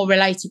need more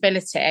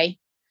relatability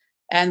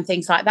and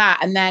things like that.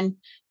 And then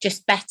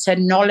just better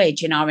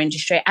knowledge in our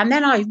industry. And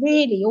then I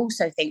really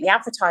also think the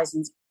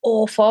advertising's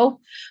awful.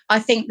 I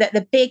think that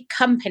the big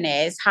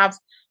companies have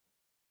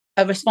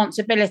a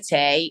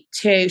responsibility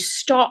to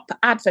stop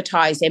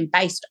advertising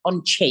based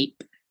on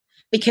cheap.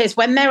 Because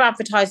when they're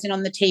advertising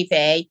on the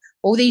TV,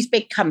 all these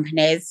big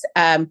companies,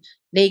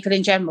 Legal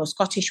in General,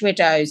 Scottish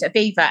Widows,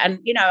 Aviva, and,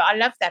 you know, I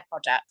love their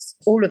products,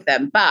 all of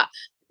them, but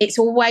it's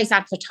always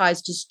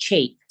advertised as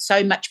cheap.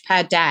 So much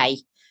per day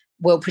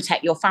will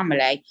protect your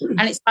family.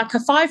 And it's like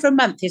 £5 a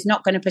month is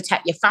not going to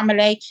protect your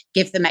family,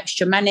 give them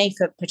extra money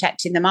for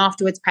protecting them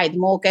afterwards, pay the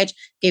mortgage,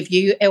 give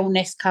you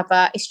illness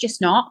cover. It's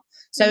just not.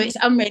 So it's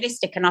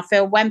unrealistic. And I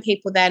feel when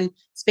people then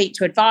speak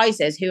to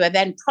advisors who are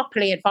then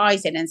properly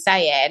advising and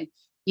saying,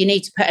 you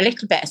need to put a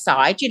little bit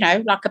aside, you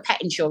know, like a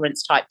pet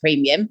insurance type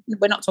premium.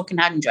 We're not talking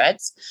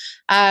hundreds.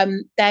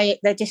 They're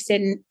just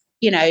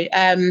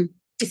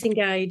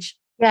disengage.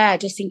 Yeah,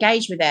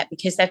 disengage with it,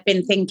 because they've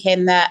been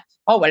thinking that,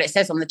 oh, well, it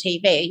says on the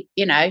TV,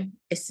 you know,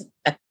 it's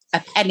a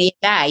penny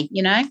a day,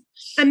 you know.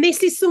 And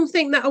this is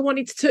something that I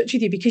wanted to touch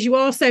with you, because you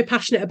are so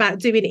passionate about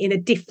doing it in a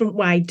different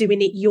way,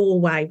 doing it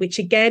your way, which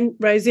again,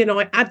 Rosie and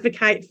I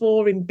advocate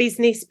for in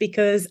business,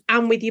 because,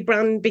 and with your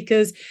brand,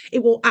 because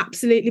it will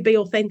absolutely be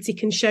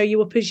authentic and show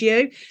you up as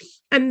you.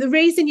 And the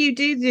reason you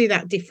do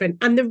that different,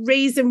 and the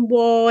reason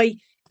why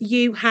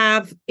you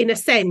have, in a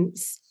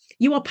sense,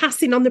 you are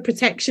passing on the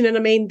protection. And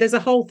I mean, there's a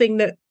whole thing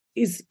that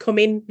is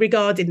coming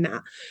regarding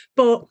that.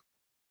 But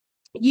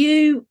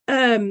you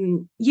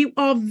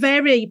are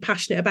very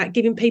passionate about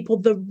giving people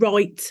the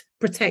right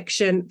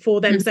protection for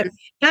them. So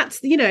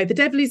that's, you know, the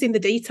devil is in the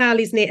detail,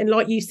 isn't it? And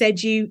like you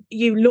said, you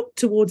look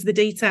towards the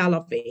detail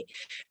of it,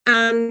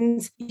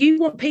 and you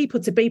want people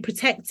to be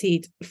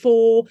protected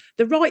for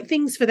the right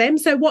things for them.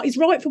 So what is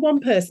right for one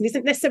person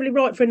isn't necessarily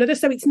right for another.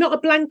 So it's not a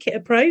blanket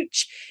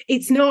approach.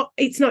 It's not,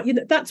 you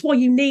know, that's why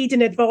you need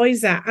an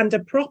advisor, and a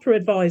proper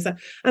advisor,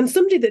 and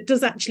somebody that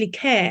does actually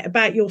care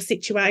about your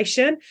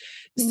situation.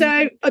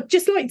 So I'd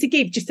just like to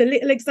give just a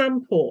little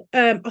example.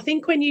 I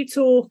think when you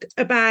talk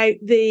about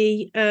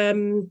the,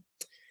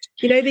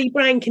 the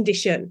brain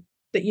condition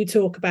that you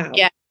talk about.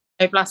 Yeah,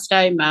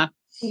 glioblastoma.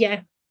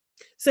 Yeah.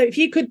 So if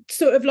you could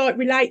sort of like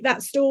relate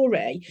that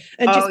story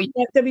and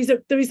there is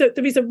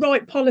a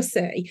right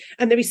policy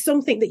and there is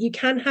something that you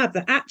can have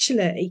that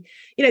actually,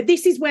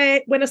 this is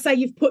where, when I say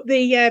you've put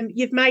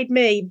you've made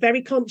me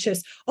very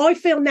conscious, I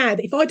feel now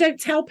that if I don't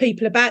tell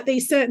people about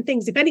these certain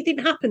things, if anything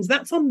happens,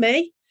 that's on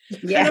me.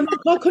 Yeah. And I'm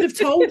like, I could have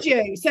told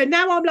you. So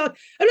now I'm like,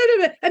 oh,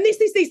 no, and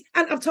this,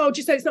 and I've told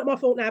you, so it's not my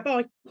fault now.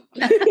 Bye.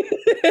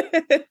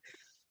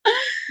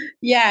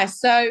 Yeah.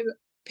 So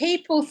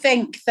people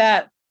think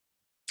that,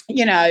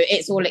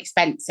 it's all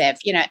expensive.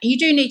 You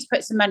do need to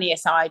put some money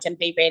aside and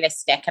be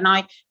realistic. And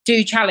I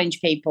do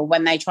challenge people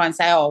when they try and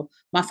say, oh,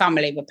 my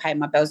family would pay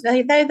my bills.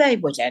 They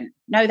wouldn't.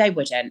 No, they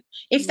wouldn't.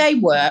 If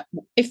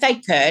they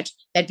could,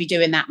 they'd be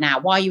doing that now.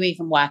 Why are you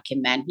even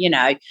working then?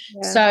 Yeah.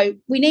 So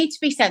we need to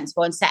be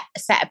sensible and set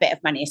a bit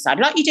of money aside,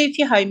 like you do for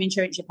your home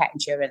insurance, your pet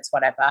insurance,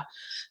 whatever.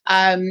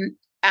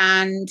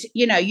 And,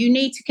 you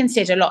need to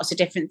consider lots of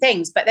different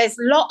things, but there's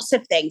lots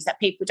of things that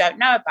people don't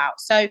know about.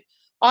 So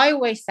I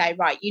always say,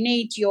 right, you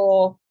need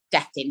your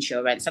death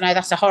insurance. I know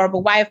that's a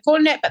horrible way of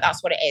calling it, but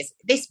that's what it is.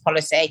 This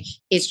policy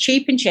is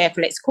cheap and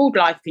cheerful. It's called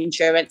life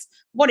insurance.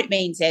 What it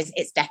means is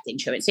it's death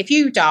insurance. If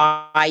you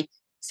die,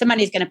 some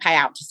money is going to pay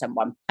out to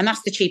someone, and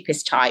that's the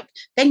cheapest type.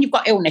 Then you've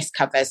got illness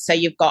covers. So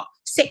you've got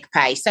sick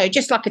pay. So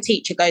just like a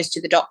teacher goes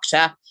to the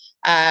doctor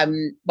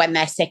when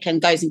they're sick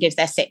and goes and gives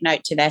their sick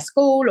note to their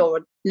school, or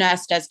a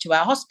nurse does to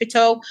our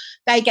hospital,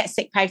 they get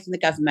sick pay from the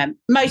government.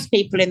 Most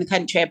people in the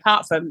country,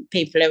 apart from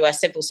people who are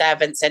civil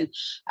servants and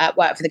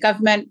work for the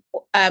government,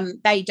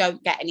 they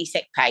don't get any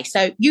sick pay.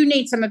 So you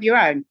need some of your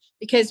own,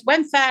 because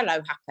when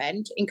furlough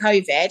happened in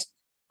COVID,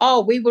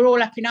 we were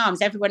all up in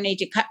arms. Everyone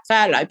needed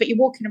furlough, but you're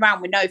walking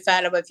around with no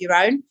furlough of your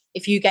own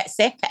if you get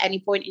sick at any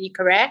point in your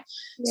career.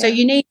 Yeah. So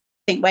you need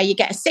where you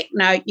get a sick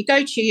note, you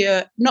go to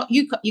your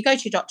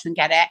doctor and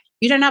get it.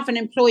 You don't have an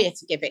employer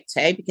to give it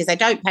to because they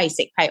don't pay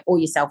sick pay, or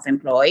you're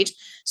self-employed.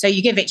 So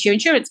you give it to your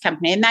insurance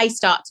company and they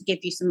start to give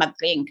you some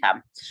monthly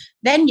income.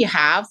 Then you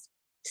have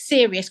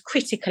serious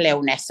critical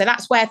illness. So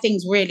that's where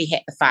things really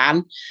hit the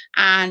fan.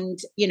 And,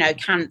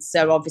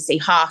 cancer, obviously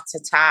heart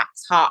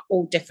attacks,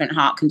 all different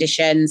heart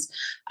conditions,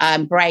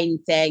 brain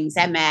things,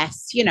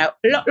 MS,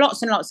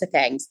 lots and lots of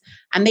things.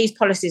 And these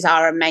policies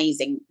are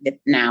amazing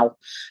now.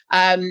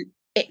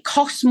 It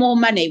costs more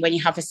money when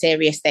you have a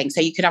serious thing.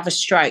 So you could have a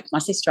stroke. My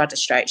sister had a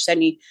stroke. She's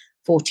only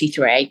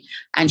 43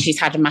 and she's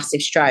had a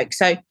massive stroke.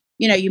 So,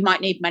 you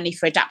might need money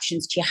for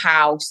adaptations to your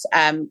house.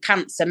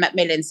 Cancer,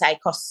 Macmillan say,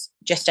 costs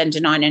just under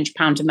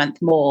 £900 a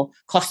month more,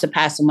 costs a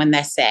person when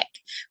they're sick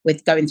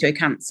with going through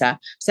cancer.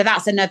 So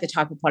that's another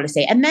type of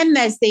policy. And then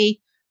there's the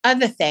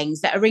other things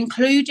that are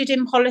included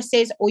in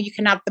policies, or you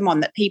can add them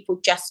on that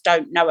people just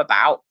don't know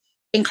about,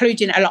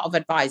 including a lot of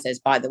advisors,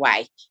 by the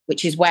way,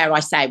 which is where I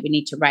say we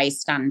need to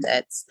raise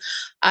standards.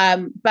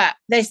 But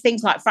there's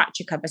things like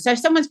fracture cover. So if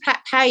someone's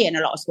paying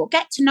a lot of support,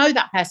 get to know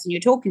that person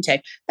you're talking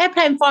to. They're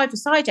paying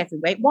 £5 every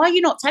week. Why are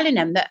you not telling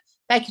them that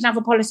they can have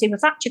a policy with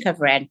fracture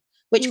cover in,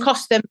 which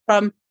costs them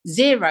from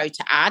 £0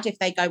 to add if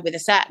they go with a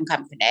certain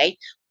company,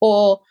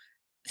 or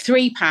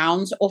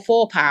 £3 or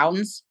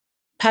 £4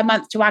 per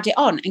month to add it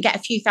on and get a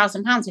few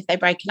 £1,000s if they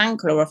break an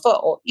ankle or a foot,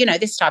 or,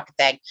 this type of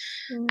thing.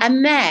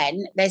 And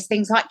then there's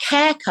things like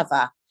care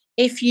cover.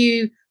 If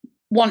you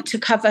want to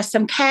cover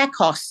some care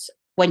costs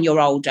when you're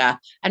older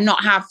and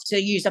not have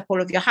to use up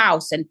all of your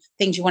house and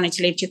things you wanted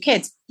to leave to your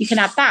kids, you can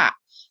have that.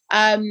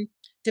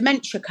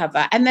 Dementia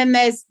cover. And then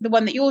there's the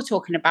one that you're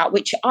talking about,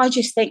 which I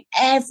just think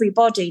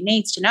everybody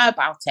needs to know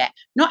about it.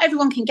 Not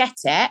everyone can get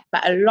it,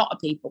 but a lot of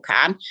people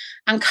can.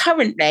 And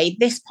currently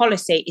this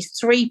policy is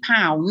 £3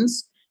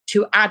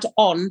 to add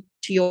on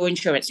to your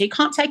insurance. So you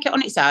can't take it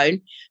on its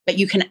own, but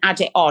you can add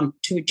it on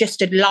to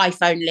just a life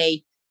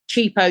only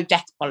cheapo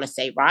death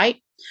policy, right?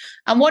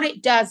 And what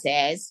it does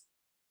is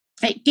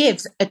it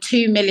gives a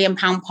 £2 million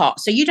pot.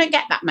 So you don't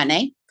get that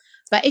money,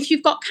 but if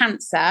you've got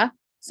cancer,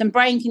 some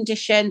brain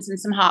conditions and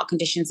some heart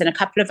conditions and a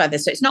couple of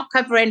others, so it's not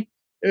covering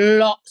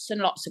lots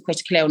and lots of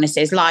critical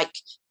illnesses like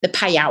the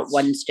payout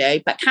ones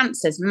do, but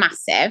cancer's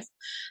massive.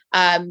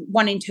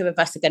 1 in 2 of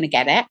us are going to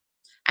get it.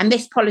 And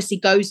this policy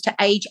goes to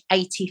age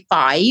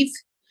 85.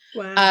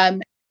 Wow.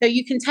 So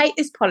you can take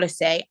this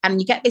policy and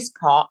you get this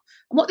pot.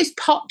 And what this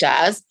pot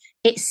does,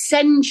 it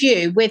sends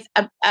you with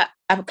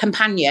a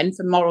companion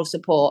for moral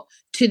support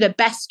to the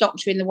best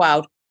doctor in the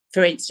world,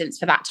 for instance,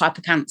 for that type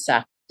of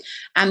cancer.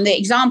 And the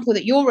example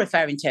that you're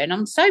referring to, and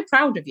I'm so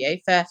proud of you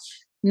for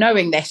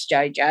knowing this,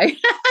 Jojo,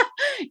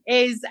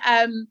 is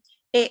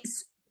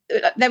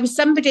there was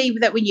somebody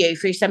that we knew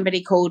through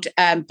somebody called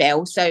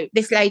Bill. So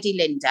this lady,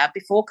 Linda,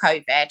 before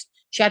COVID,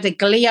 she had a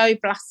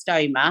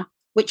glioblastoma,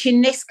 which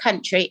in this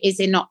country is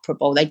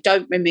inoperable. They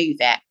don't remove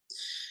it.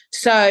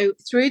 So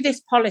through this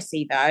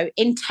policy, though,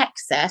 in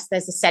Texas,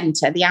 there's a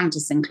centre, the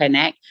Anderson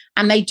Clinic,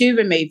 and they do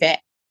remove it,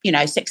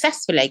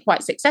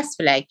 quite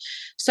successfully.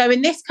 So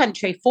in this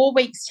country, 4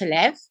 weeks to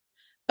live,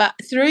 But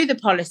through the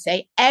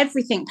policy,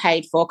 everything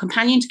paid for,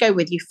 companion to go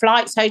with you,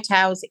 flights,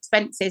 hotels,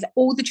 expenses,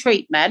 all the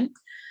treatment.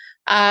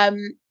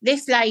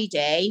 This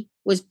lady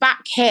was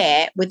back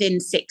here within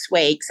 6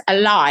 weeks,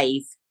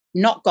 alive,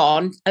 not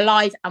gone,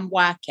 alive and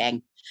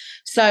working.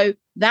 So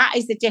that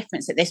is the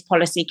difference that this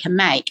policy can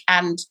make.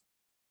 And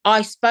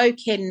I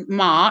spoke in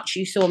March.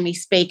 You saw me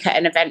speak at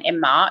an event in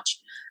March.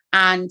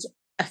 And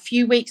a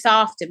few weeks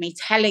after me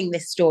telling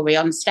this story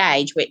on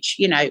stage, which,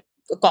 you know,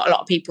 got a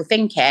lot of people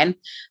thinking,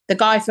 the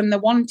guy from The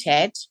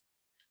Wanted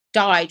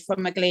died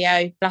from a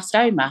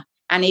glioblastoma,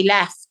 and he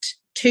left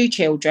 2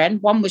 children.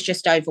 One was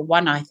just over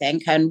 1, I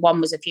think, and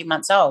one was a few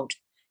months old.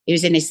 He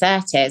was in his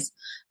 30s,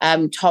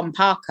 Tom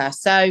Parker.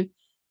 So,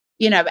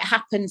 you know, it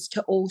happens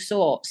to all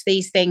sorts.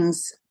 These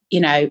things,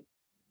 you know,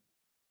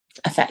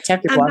 affect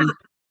everyone.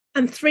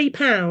 And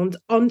 £3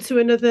 onto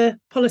another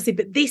policy.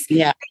 But this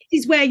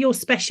is where your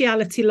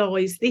speciality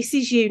lies. This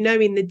is you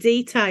knowing the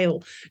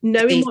detail,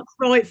 knowing what's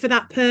right for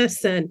that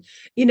person,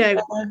 you know,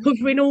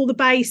 covering all the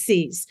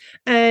bases.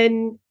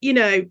 And, you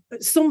know,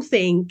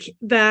 something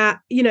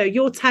that, you know,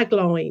 your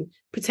tagline,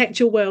 protect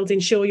your world,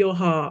 insure your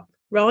heart,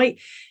 right?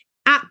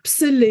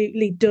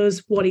 Absolutely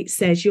does what it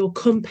says. Your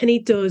company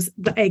does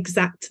the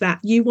exact that.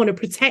 You want to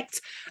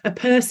protect a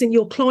person,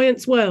 your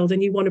client's world,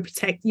 and you want to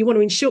protect the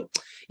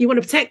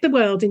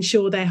world,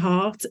 insure their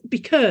heart,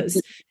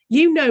 because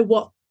you know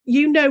what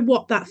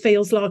that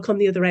feels like on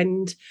the other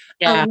end.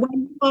 Yeah. And when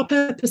you are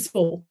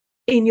purposeful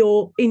and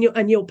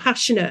you're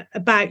passionate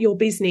about your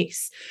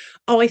business,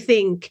 I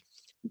think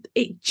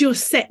it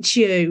just sets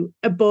you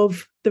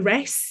above the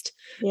rest.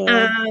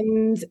 Yeah.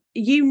 And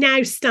you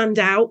now stand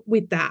out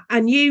with that,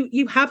 and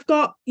you have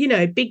got, you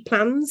know, big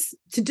plans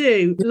to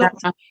do.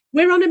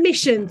 We're on a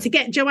mission to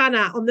get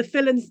Joanna on the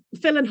Phil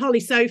and Holly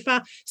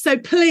sofa. So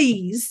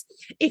please,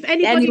 if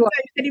anybody knows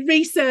any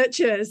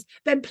researchers,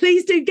 then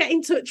please do get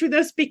in touch with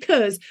us,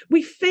 because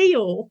we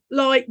feel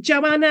like,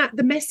 Joanna,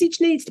 the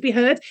message needs to be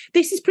heard.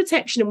 This is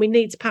protection and we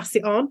need to pass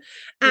it on.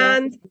 Yeah.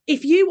 And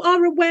if you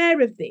are aware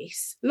of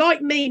this,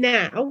 like me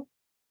now,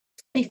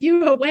 if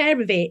you're aware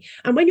of it,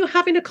 and when you're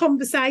having a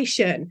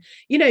conversation,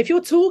 you know, if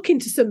you're talking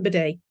to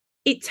somebody,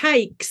 it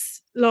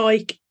takes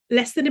like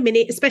less than a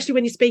minute, especially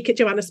when you speak at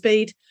Joanna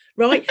speed,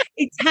 right?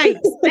 It takes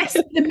less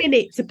than a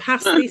minute to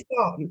pass this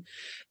on.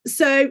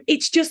 So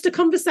it's just a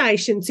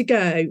conversation to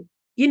go,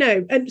 you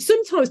know, and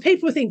sometimes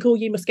people think, oh,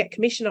 you must get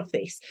commission off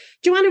this.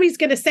 Joanna is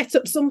going to set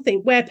up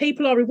something where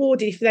people are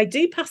rewarded if they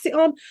do pass it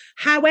on.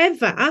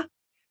 However,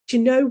 do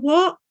you know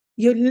what?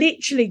 You're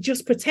literally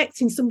just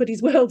protecting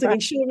somebody's world and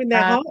insuring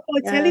their heart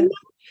by telling them.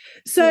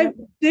 So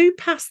do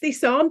pass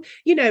this on,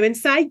 you know, and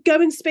say,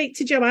 go and speak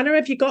to Joanna.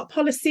 Have you got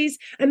policies?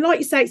 And like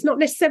you say, it's not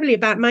necessarily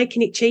about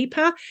making it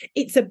cheaper.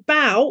 It's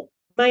about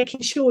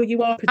making sure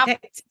you are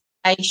protected.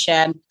 I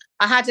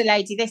had a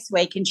lady this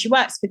week, and she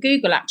works for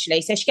Google,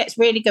 actually. So she gets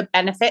really good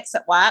benefits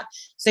at work.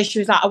 So she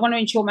was like, I want to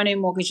insure my new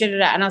mortgage.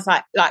 And I was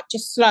like,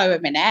 just slow a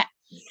minute.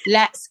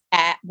 Let's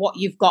get what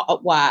you've got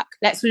at work.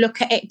 Let's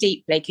look at it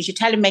deeply, because you're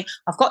telling me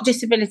I've got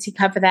disability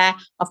cover there.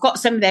 I've got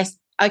some of this.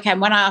 Okay. And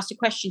when I asked a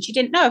question, she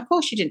didn't know. Of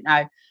course she didn't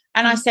know.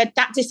 And I said,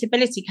 that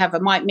disability cover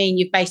might mean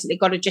you've basically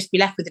got to just be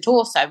left with a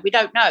torso. We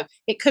don't know.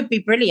 It could be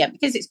brilliant,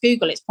 because it's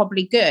Google. It's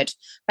probably good.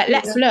 But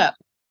let's look.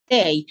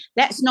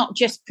 Let's not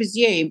just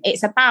presume.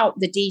 It's about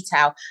the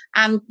detail.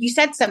 And you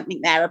said something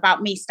there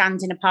about me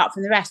standing apart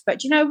from the rest. But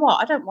do you know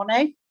what? I don't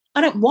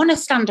want to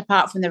stand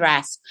apart from the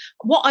rest.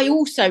 What I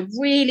also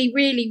really,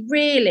 really,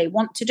 really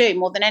want to do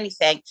more than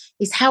anything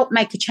is help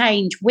make a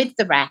change with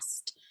the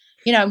rest,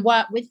 you know, and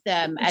work with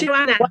them.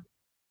 Joanna.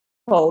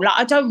 Like,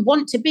 I don't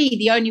want to be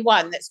the only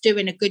one that's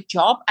doing a good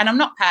job. And I'm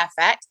not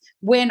perfect.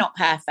 We're not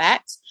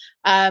perfect.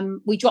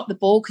 We drop the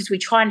ball because we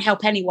try and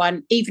help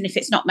anyone, even if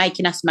it's not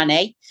making us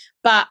money.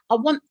 But I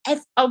want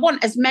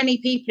as many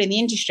people in the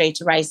industry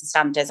to raise the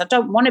standards. I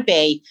don't want to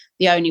be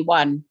the only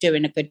one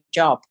doing a good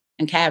job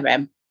and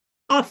caring.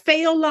 I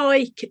feel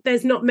like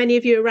there's not many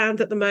of you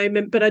around at the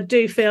moment, but I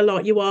do feel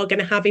like you are going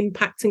to have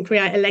impact and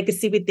create a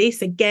legacy with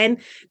this. Again,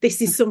 this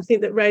is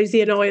something that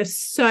Rosie and I are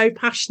so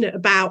passionate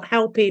about,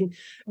 helping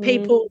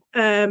people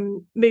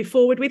move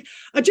forward with.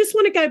 I just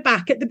want to go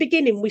back at the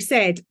beginning. We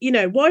said, you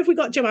know, why have we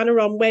got Joanna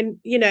on when,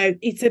 you know,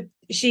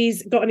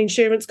 she's got an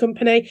insurance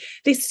company?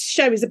 This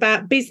show is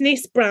about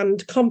business,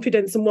 brand,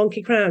 confidence, and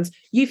wonky crowns.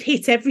 You've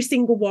hit every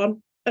single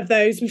one of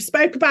those. We've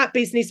spoke about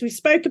business, we've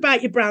spoke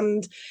about your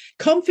brand,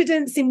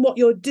 confidence in what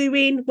you're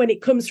doing when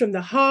it comes from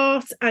the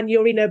heart and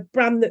you're in a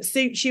brand that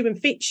suits you and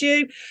fits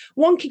you.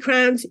 Wonky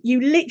crowns,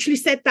 you literally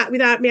said that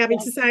without me having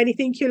to say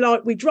anything. You're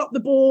like, we drop the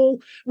ball,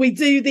 we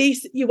do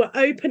this. You were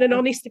open and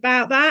honest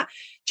about that.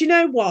 Do you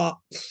know what?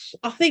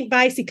 I think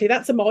basically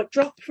that's a mic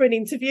drop for an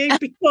interview,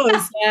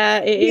 because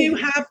you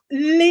have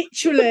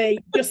literally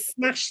just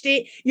smashed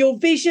it. Your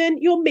vision,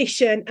 your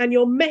mission, and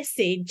your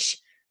message,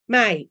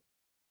 mate.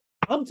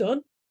 I'm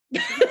done. See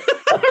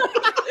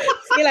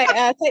you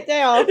later. Take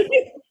day off.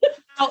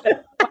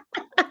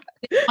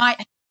 My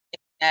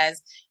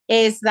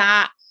is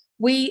that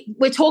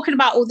we're talking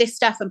about all this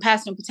stuff and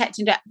personal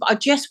protecting it, but I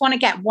just want to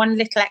get one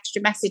little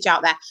extra message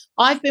out there.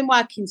 I've been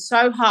working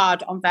so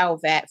hard on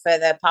Velvet for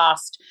the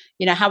past,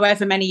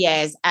 however many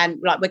years, and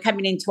like we're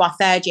coming into our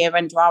 3rd year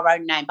under our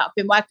own name, but I've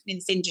been working in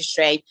this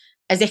industry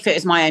as if it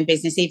was my own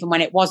business, even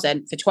when it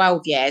wasn't, for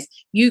 12 years.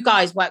 You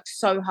guys work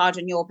so hard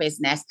on your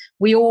business.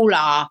 We all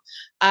are.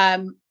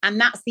 And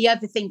that's the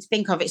other thing to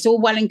think of. It's all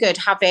well and good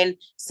having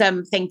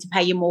something to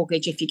pay your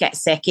mortgage if you get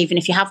sick, even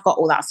if you have got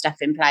all that stuff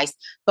in place.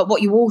 But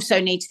what you also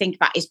need to think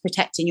about is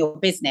protecting your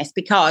business,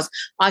 because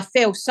I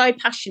feel so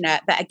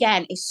passionate that,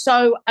 again, it's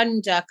so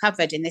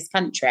undercovered in this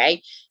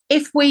country.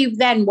 If we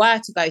then were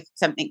to go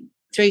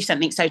through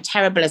something so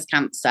terrible as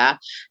cancer,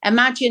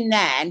 imagine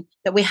then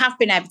that we have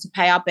been able to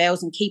pay our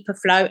bills and keep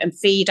afloat and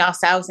feed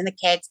ourselves and the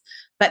kids,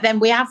 but then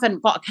we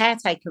haven't got a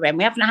caretaker in.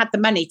 We haven't had the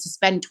money to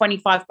spend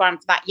 25 grand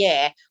for that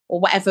year or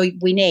whatever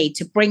we need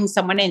to bring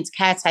someone in to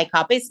caretake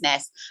our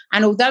business.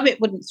 And although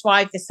it wouldn't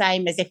thrive the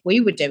same as if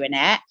we were doing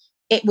it,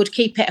 it would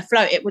keep it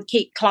afloat. It would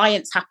keep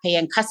clients happy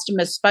and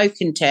customers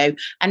spoken to,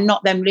 and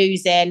not them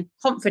losing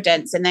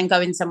confidence and then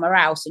going somewhere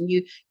else and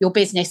your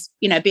business,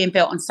 being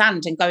built on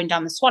sand and going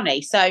down the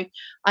Swanee. So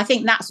I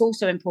think that's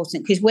also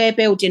important, because we're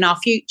building our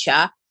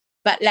future,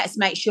 but let's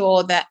make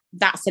sure that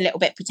that's a little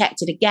bit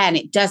protected. Again,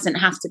 it doesn't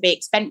have to be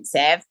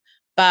expensive,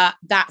 but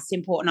that's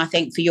important, I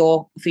think, for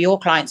your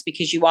clients,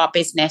 because you are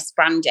business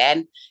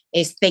branding,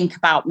 is think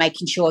about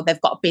making sure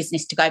they've got a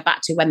business to go back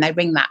to when they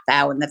ring that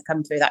bell and they've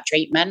come through that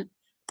treatment.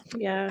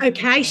 Yeah.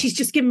 Okay, she's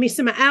just given me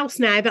something else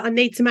now that I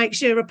need to make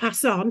sure I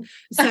pass on.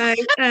 So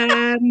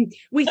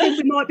we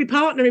think we might be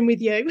partnering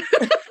with you.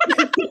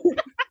 Because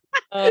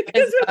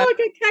we're like,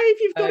 okay,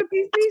 if you've got a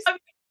business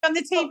on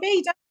the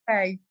TV, don't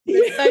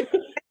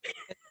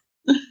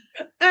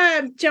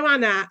they?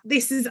 Joanna,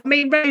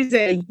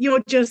 Rosie,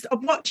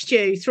 I've watched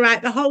you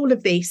throughout the whole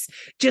of this,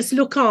 just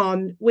look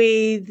on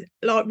with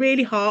like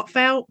really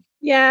heartfelt.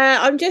 Yeah,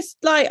 I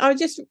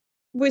just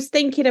was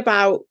thinking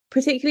about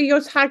particularly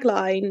your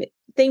tagline,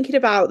 thinking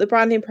about the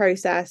branding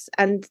process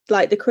and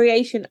like the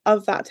creation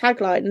of that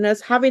tagline, and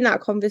us having that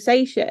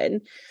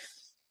conversation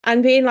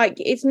and being like,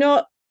 it's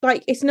not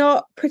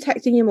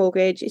protecting your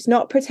mortgage, it's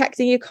not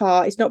protecting your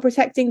car, it's not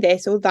protecting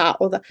this or that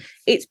or that.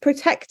 It's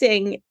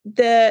protecting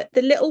the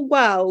little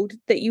world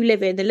that you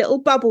live in, the little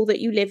bubble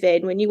that you live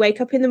in when you wake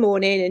up in the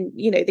morning and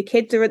the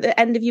kids are at the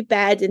end of your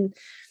bed and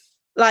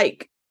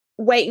like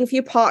waiting for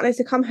your partner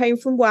to come home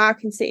from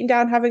work and sitting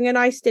down having a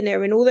nice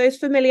dinner and all those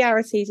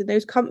familiarities and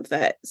those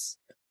comforts.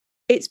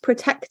 It's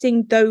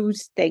protecting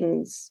those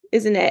things,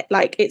 isn't it?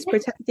 Like it's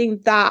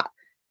protecting that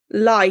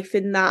life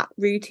in that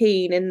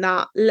routine in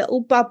that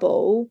little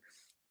bubble,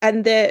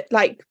 and the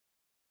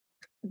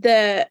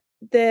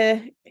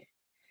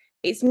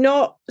it's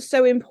not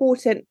so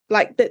important.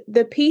 Like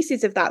the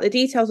pieces of that, the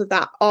details of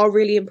that are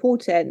really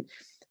important,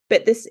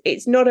 but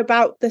it's not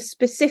about the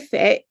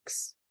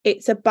specifics,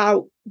 it's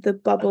about the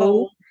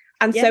bubble.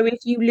 And so if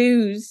you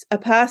lose a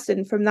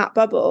person from that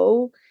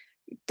bubble,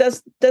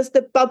 does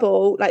the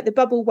bubble, like the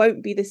bubble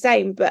won't be the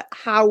same, but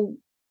how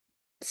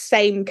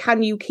same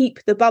can you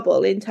keep the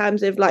bubble in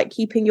terms of like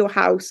keeping your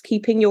house,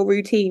 keeping your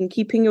routine,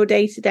 keeping your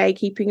day-to-day,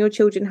 keeping your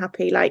children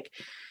happy? Like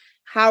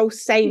how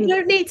same. You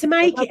don't need to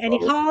make it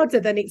any harder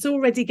than it's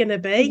already going to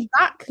be.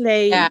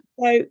 Exactly. Yeah.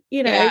 So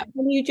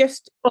can you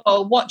just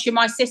watching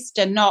my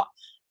sister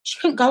she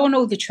couldn't go on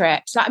all the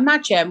trips. Like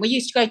imagine we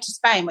used to go to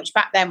Spain, which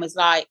back then was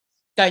like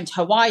going to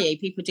Hawaii.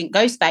 People didn't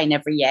go Spain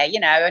every year,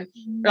 and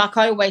like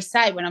I always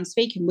say when I'm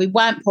speaking, we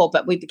weren't poor,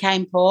 but we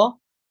became poor,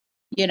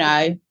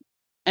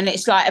 and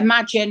it's like,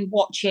 imagine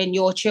watching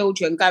your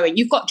children going,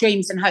 you've got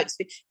dreams and hopes,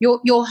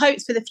 your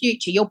hopes for the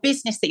future, your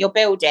business that you're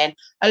building.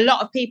 A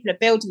lot of people are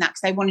building that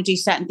because they want to do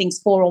certain things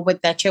for or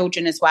with their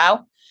children as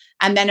well.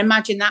 And then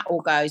imagine that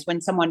all goes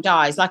when someone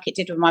dies, like it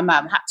did with my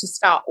mum, had to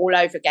start all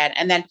over again.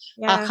 And then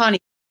I can't even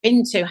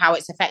into how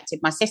it's affected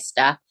my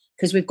sister,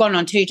 because we've gone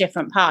on 2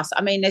 different paths.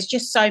 I mean, there's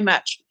just so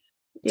much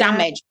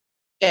damage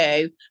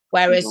to do,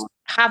 whereas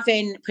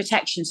having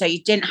protection, so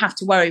you didn't have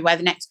to worry where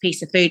the next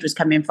piece of food was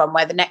coming from,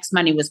 where the next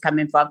money was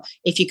coming from,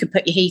 if you could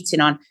put your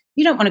heating on.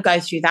 You don't want to go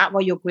through that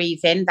while you're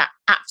grieving, that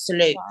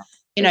absolute,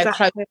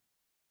 close to you.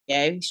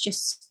 It's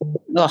just,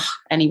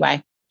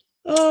 anyway.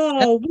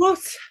 Oh, what?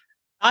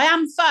 I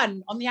am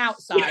fun on the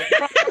outside.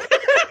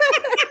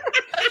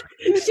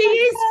 She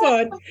is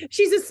fun.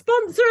 She's a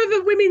sponsor of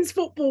a women's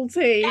football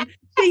team.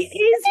 She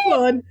is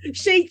fun.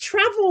 She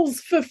travels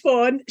for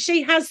fun.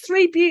 She has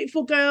 3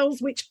 beautiful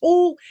girls, which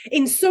all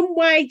in some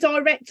way,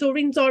 direct or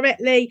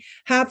indirectly,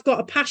 have got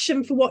a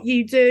passion for what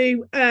you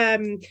do.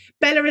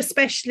 Bella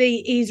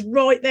especially is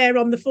right there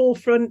on the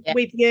forefront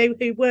with you,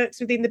 who works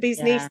within the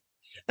business.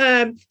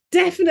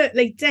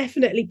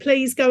 Definitely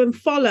please go and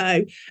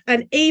follow,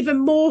 and even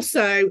more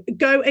so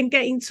go and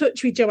get in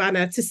touch with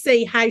Joanna to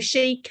see how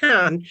she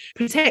can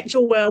protect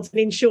your world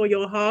and ensure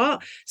your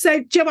heart.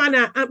 So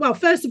Joanna, well,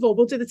 first of all,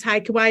 we'll do the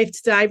takeaway of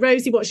today.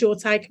 Rosie, what's your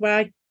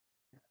takeaway?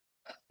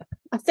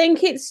 I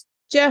think it's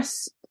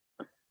just,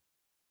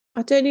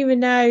 I don't even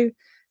know,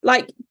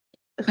 like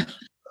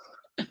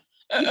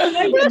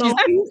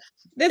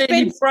There's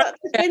been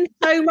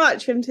so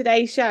much from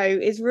today's show.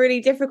 It's really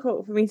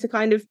difficult for me to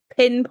kind of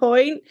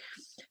pinpoint,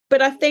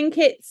 but I think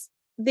it's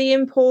the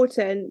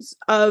importance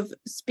of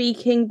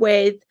speaking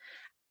with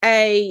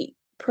a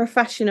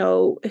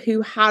professional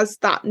who has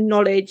that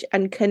knowledge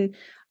and can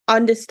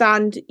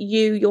understand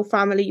you, your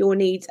family, your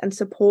needs, and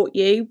support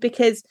you,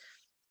 because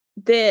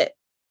the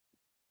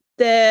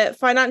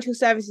financial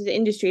services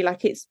industry,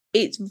 like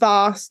it's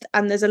vast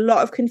and there's a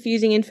lot of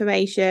confusing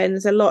information,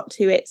 there's a lot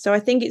to it. So I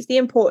think it's the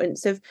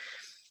importance of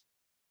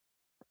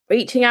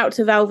reaching out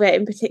to Velvet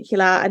in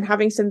particular and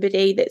having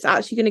somebody that's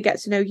actually going to get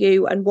to know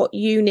you and what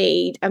you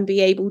need and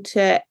be able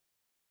to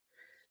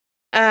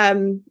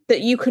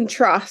that you can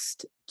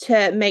trust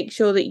to make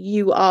sure that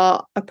you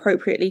are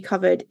appropriately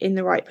covered in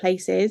the right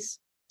places.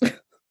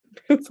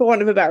 For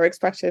want of a better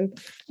expression.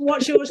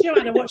 What's yours,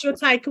 Joanna? What's your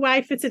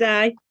takeaway for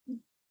today?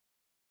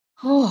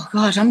 Oh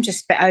God, I'm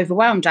just a bit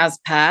overwhelmed as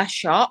per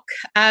shock.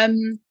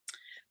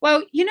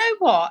 Well, you know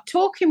what?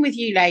 Talking with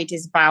you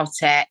ladies about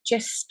it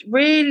just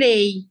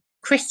really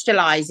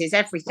crystallizes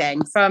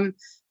everything from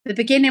the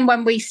beginning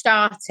when we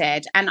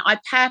started. And I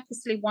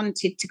purposely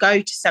wanted to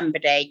go to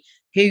somebody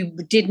who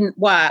didn't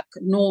work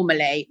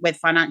normally with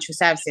financial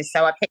services.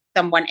 So I picked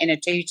someone in a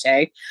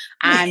tutu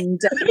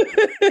and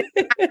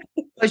I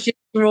was just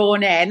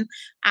drawn in,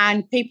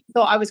 and people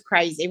thought I was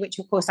crazy, which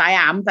of course I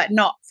am, but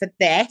not for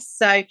this.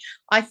 So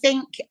I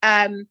think,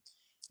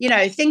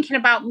 thinking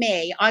about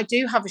me, I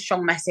do have a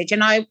strong message,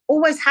 and I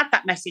always had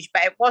that message,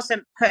 but it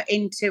wasn't put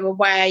into a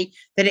way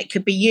that it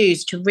could be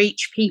used to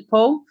reach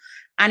people.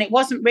 And it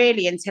wasn't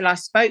really until I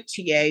spoke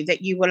to you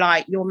that you were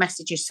like, your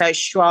message is so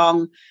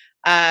strong.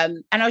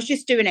 And I was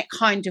just doing it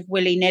kind of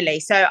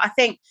willy-nilly. So I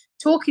think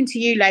talking to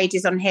you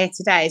ladies on here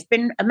today has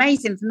been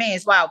amazing for me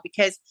as well,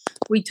 because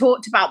we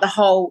talked about the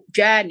whole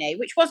journey,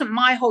 which wasn't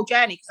my whole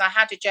journey because I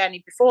had a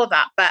journey before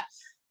that. But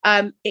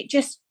it's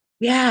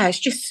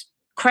just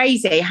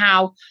crazy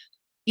how,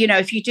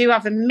 if you do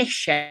have a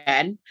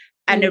mission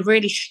and a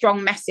really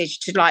strong message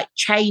to like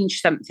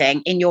change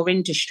something in your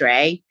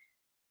industry,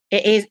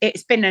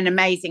 it's been an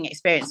amazing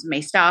experience for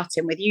me,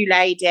 starting with you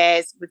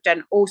ladies. We've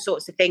done all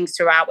sorts of things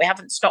throughout. We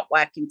haven't stopped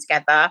working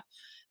together.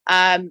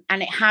 And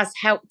it has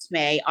helped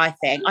me, I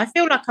think. I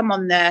feel like I'm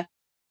on the,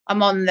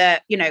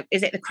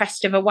 is it the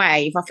crest of a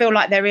wave? I feel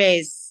like there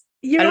is.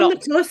 You're on the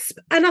cusp.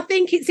 And I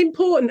think it's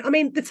important. I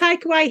mean, the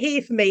takeaway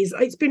here for me is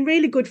it's been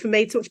really good for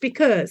me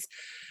because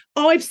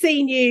I've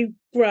seen you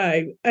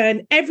grow,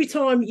 and every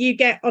time you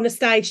get on a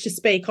stage to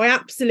speak, I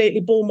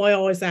absolutely bawl my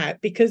eyes out,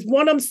 because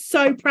one, I'm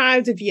so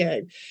proud of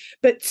you,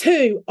 but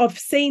two, I've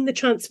seen the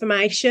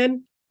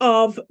transformation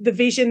of the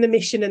vision, the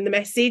mission, and the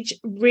message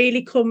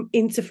really come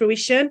into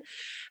fruition,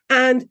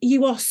 and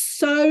you are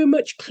so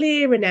much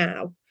clearer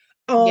now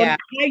on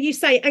how you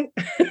say it,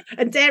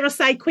 and dare I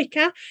say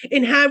quicker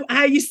in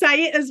how you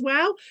say it as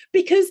well,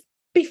 because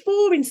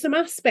before, in some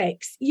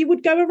aspects, you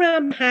would go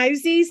around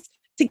houses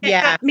to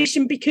get that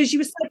mission because you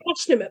were so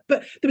passionate,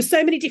 but there were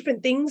so many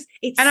different things.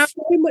 It's so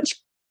much.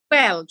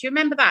 Well, do you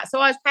remember that? So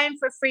I was paying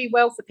for a free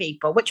will for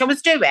people, which I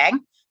was doing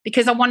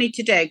because I wanted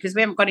to do, because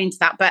we haven't got into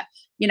that, but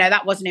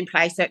that wasn't in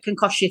place, so it can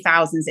cost you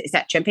thousands,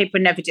 etc. And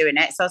people are never doing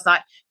it. So I was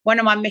like, one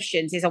of my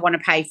missions is I want to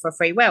pay for a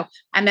free will.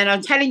 And then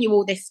I'm telling you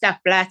all this stuff,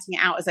 blurting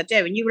it out as I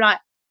do, and you were like,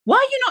 why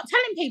are you not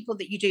telling people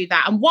that you do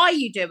that and why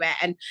you do it?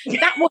 And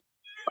that was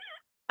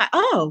like,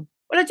 oh,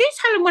 well, I do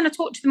tell them when I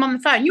talk to them on the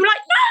phone. You were like,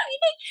 no, you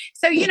need.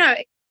 So,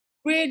 it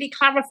really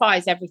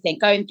clarifies everything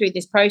going through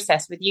this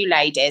process with you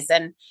ladies.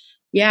 And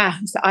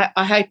so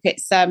I hope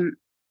it's, I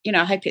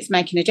hope it's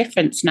making a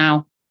difference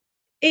now.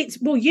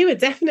 You are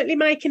definitely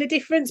making a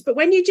difference. But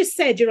when you just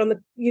said you're on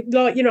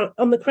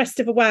the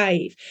crest of a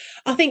wave,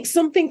 I think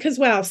something as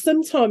well,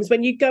 sometimes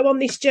when you go on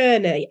this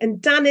journey,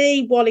 and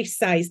Danny Wallace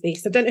says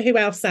this, I don't know who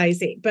else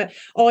says it, but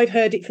I've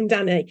heard it from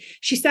Danny.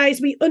 She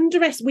says we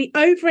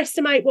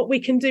overestimate what we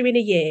can do in a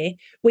year,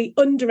 we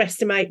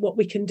underestimate what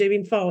we can do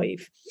in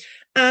 5.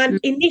 And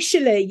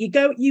initially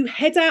you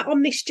head out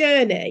on this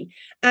journey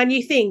and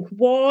you think,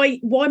 why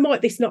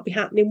might this not be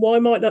happening? Why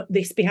might not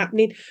this be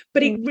happening?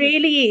 But it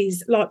really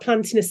is like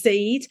planting a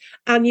seed,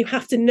 and you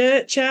have to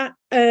nurture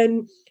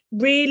and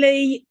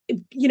really,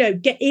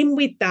 get in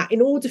with that in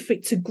order for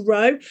it to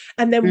grow.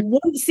 And then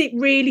once it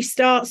really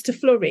starts to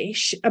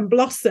flourish and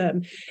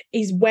blossom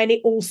is when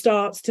it all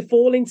starts to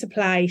fall into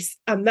place.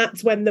 And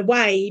that's when the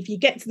wave, you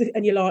get to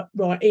and you're like,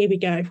 right, here we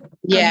go.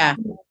 Yeah.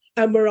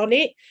 And we're on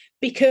it,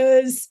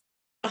 because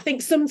I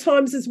think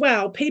sometimes as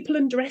well, people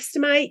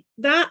underestimate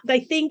that. They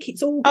think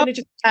it's all going to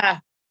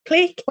just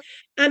click.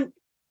 And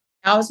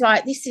I was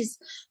like, this is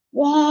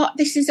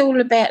all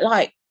a bit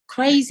like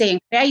crazy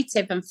and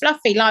creative and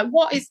fluffy. Like,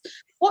 what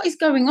is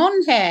going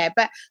on here?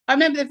 But I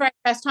remember the very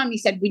first time you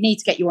said, we need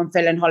to get you on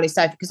Phil and Holly's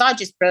sofa, because I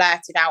just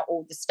blurted out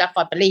all the stuff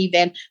I believe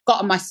in,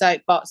 got on my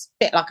soapbox,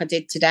 a bit like I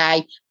did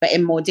today, but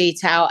in more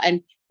detail.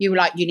 And you were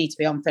like, you need to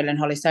be on Phil and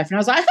Holly's sofa. And I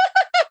was like,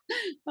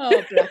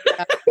 oh, bless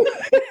her.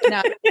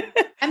 No.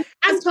 And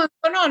as time's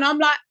gone on, I'm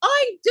like,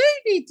 I do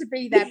need to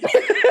be there.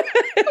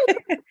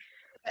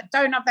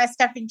 don't have their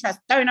self-interest,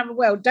 don't have a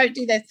will, don't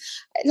do this.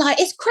 Like,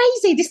 it's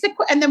crazy.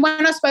 And then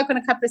when I spoke on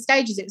a couple of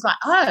stages, it was like,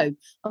 oh,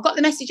 I've got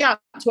the message out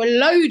to a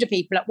load of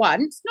people at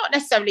once, not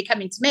necessarily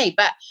coming to me,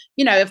 but,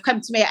 have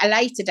come to me at a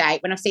later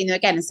date when I've seen them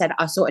again and said,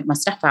 I sorted my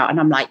stuff out. And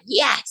I'm like,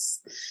 yes.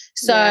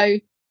 So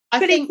I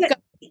think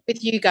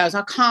with you girls,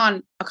 I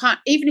can't,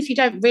 even if you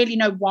don't really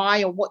know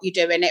why or what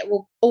you're doing, it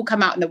will all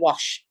come out in the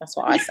wash. That's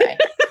what I say.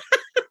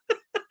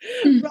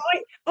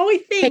 Right.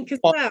 I think as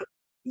well,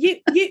 you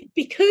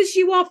because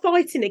you are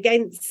fighting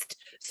against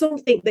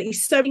something that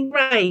is so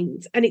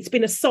ingrained and it's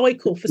been a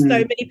cycle for so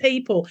many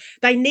people,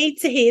 they need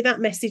to hear that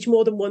message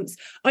more than once.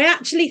 I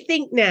actually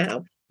think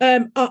now,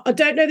 I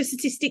don't know the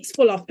statistics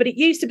full off, but it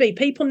used to be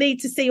people need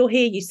to see or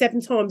hear you 7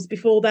 times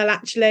before they'll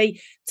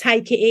actually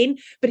take it in.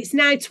 But it's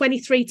now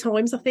 23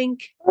 times, I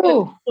think,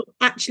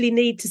 actually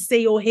need to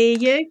see or hear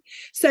you.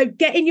 So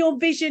getting your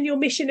vision, your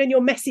mission and your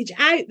message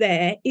out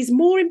there is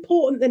more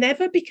important than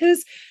ever,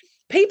 because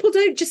people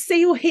don't just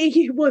see or hear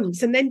you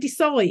once and then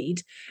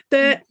decide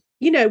that,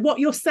 what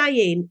you're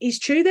saying is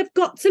true. They've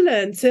got to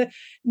learn to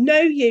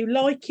know you,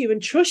 like you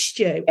and trust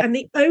you. And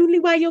the only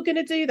way you're going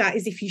to do that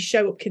is if you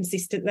show up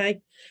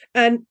consistently.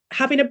 And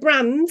having a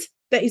brand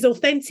that is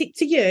authentic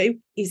to you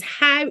is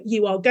how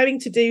you are going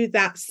to do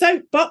that.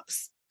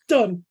 Soapbox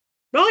done.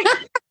 Right?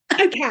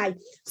 Okay.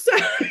 So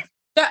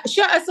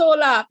shut us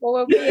all up or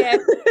we'll be here.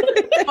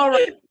 All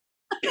right.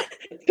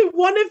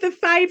 One of the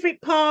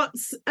favourite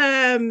parts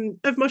of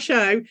this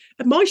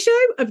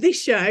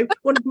show,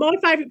 one of my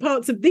favourite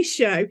parts of this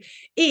show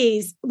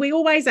is we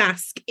always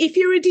ask, if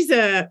you're a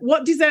dessert,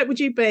 what dessert would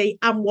you be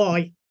and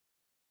why?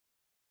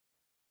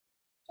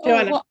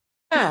 Joanna. What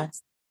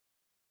first?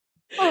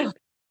 Oh,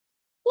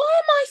 why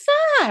am I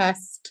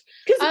first?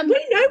 Because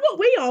we know what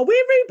we are.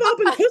 We're rhubarb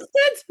and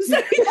custard.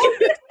 So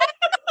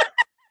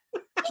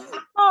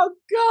oh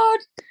God.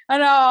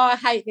 And I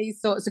hate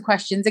these sorts of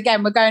questions.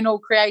 Again, we're going all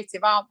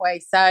creative, aren't we?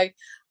 So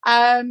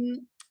I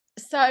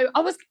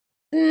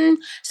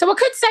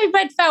could say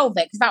red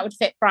velvet because that would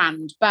fit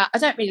brand, but I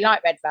don't really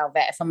like red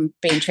velvet if I'm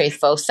being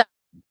truthful. So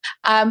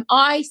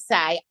I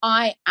say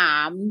I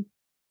am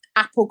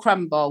apple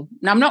crumble.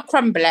 Now I'm not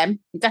crumbling,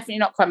 I'm definitely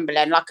not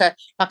crumbling, like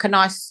a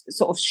nice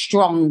sort of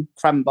strong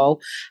crumble.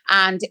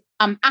 And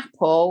I'm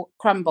apple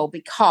crumble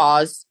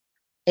because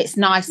it's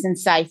nice and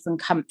safe and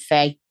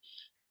comfy.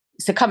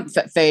 It's a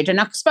comfort food. And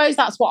I suppose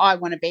that's what I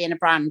want to be in a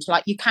brand.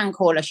 Like, you can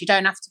call us, you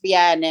don't have to be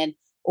earning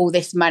all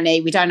this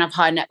money. We don't have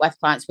high net worth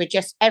clients. We're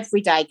just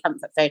everyday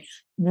comfort food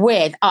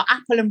with our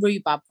apple and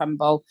rhubarb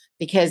crumble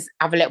because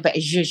I have a little bit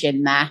of zhuzh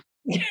in there.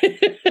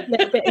 A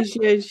little bit of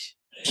zhuzh.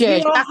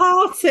 You're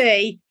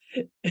hearty.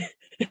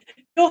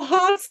 You're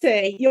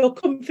hearty, you're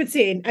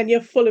comforting, and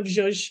you're full of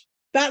zhuzh.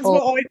 That's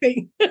what I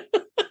think.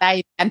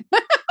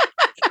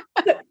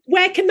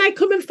 Where can they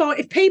come and find,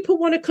 if people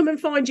want to come and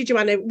find you,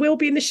 Joanna? We'll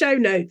be in the show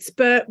notes,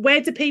 but where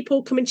do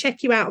people come and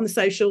check you out on the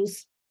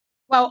socials?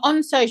 Well,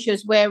 on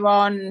socials, we're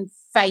on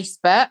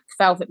Facebook,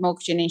 Velvet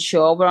Mortgage and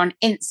Insure. We're on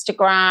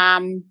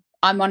Instagram.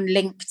 I'm on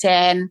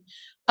LinkedIn.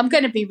 I'm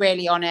going to be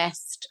really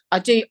honest.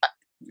 I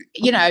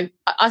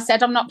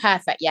said I'm not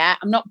perfect yet.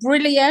 I'm not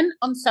brilliant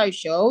on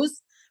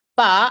socials,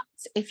 but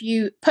if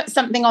you put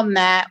something on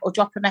there or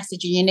drop a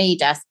message and you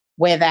need us,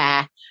 we're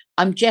there.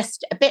 I'm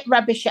just a bit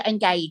rubbish at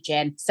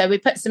engaging. So we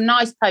put some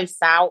nice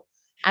posts out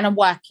and I'm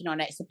working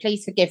on it. So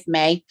please forgive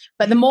me.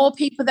 But the more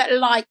people that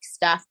like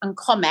stuff and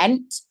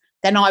comment,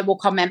 then I will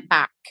comment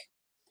back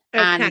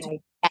and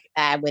get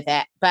there with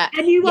it.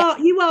 And you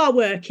are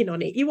working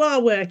on it. You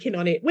are working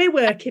on it. We're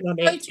working on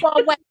it. Go to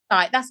our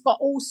website. That's got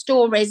all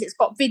stories. It's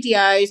got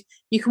videos.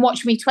 You can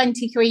watch me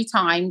 23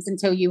 times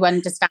until you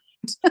understand.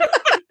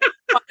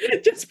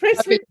 Just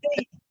press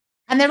repeat.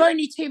 And they're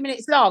only 2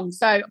 minutes long,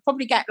 so I'll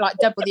probably get like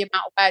double the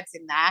amount of words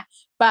in there.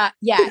 But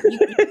yeah, you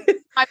can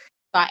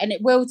and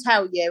it will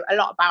tell you a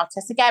lot about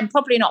us. Again,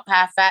 probably not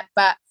perfect,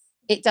 but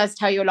it does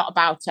tell you a lot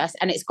about us,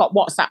 and it's got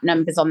WhatsApp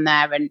numbers on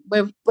there, and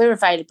we're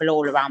available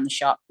all around the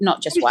shop,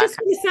 not just work. Just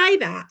going to say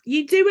that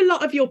you do a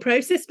lot of your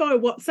process via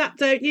WhatsApp,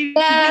 don't you?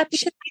 Yeah,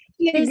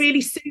 it really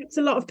suits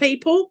a lot of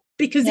people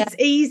because it's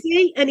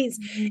easy and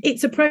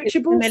it's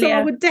approachable. It's so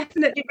I would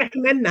definitely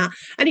recommend that.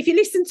 And if you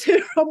listen to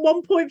it on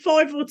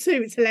 1.5 or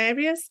 2, it's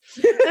hilarious.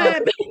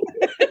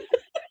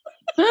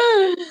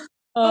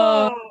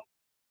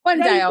 One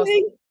day I'll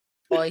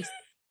voice.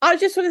 I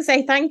just want to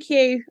say thank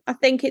you. I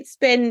think it's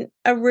been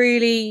a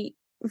really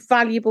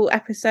valuable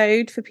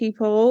episode for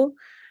people,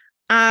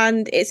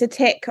 and it's a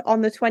tick on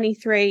the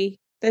 23.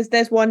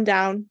 There's one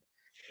down.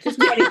 Just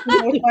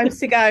 23 more times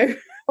to go.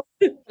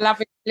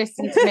 Love it.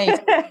 Listen to me.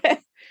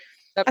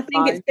 I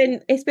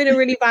think it's been a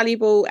really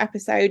valuable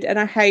episode, and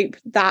I hope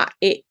that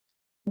it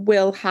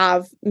will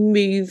have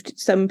moved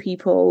some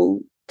people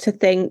to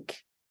think,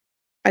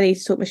 I need to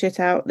sort my shit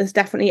out. There's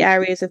definitely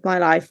areas of my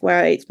life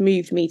where it's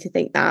moved me to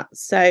think that.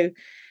 So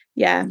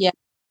yeah.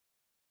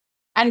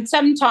 And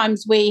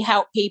sometimes we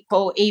help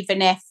people,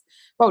 even if,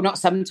 well, not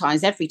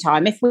sometimes, every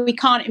time. If we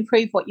can't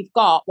improve what you've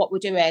got, what we'll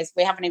do is,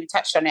 we haven't even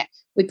touched on it,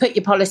 we put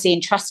your policy in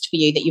trust for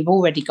you that you've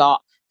already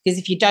got. Because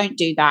if you don't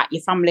do that,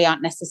 your family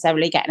aren't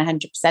necessarily getting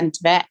 100% of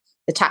it.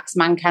 The tax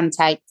man can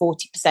take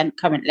 40%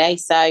 currently.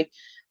 So,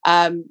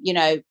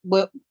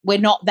 we're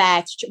not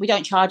there. We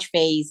don't charge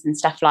fees and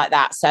stuff like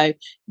that. So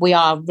we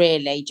are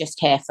really just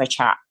here for a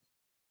chat.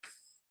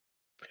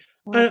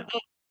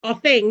 I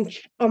think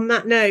on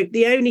that note,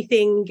 the only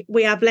thing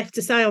we have left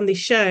to say on this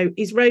show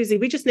is, Rosie,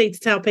 we just need to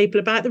tell people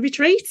about the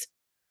retreat.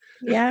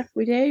 Yeah,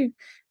 we do.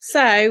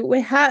 So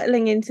we're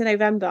hurtling into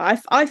November.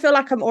 I feel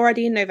like I'm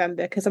already in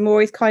November because I'm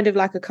always kind of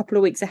like a couple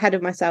of weeks ahead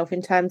of myself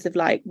in terms of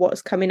like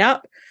what's coming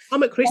up.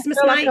 I'm at Christmas,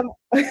 mate.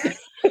 Like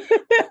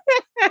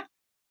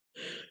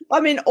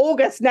I'm in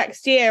August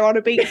next year on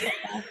a beach.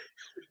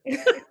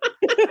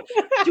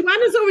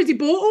 Joanna's already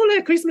bought all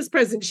her Christmas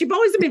presents. She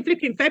buys them in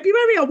flipping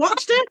February. I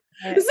watched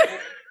her.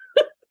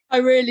 I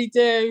really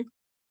do.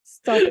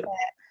 Stop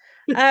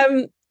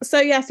it. So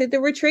the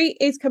retreat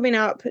is coming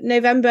up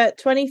November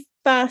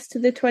 21st to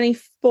the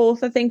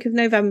 24th, I think, of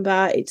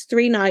November. It's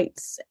 3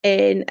 nights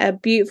in a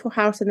beautiful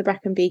house in the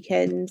Brecon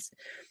Beacons.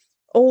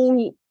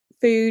 All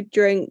food,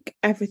 drink,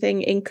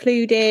 everything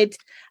included.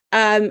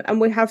 And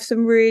we have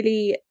some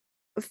really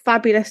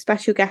fabulous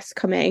special guests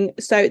coming.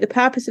 So the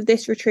purpose of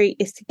this retreat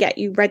is to get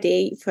you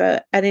ready for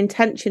an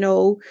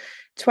intentional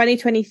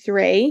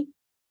 2023.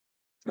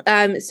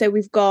 So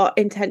we've got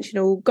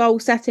intentional goal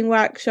setting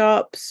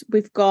workshops.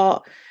 We've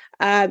got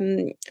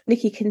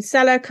Nikki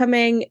Kinsella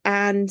coming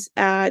and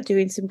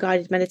doing some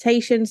guided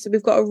meditation. So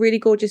we've got a really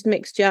gorgeous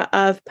mixture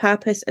of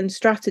purpose and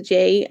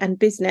strategy and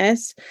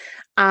business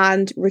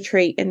and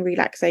retreat and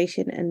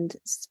relaxation and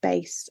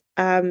space.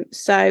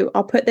 So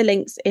I'll put the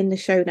links in the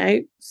show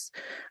notes.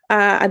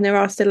 And there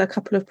are still a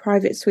couple of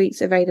private suites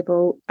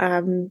available.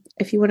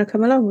 If you want to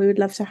come along, we would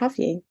love to have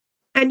you.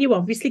 And you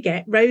obviously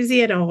get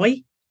Rosie and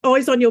I,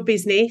 eyes on your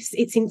business.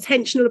 It's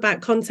intentional about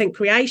content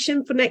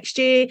creation for next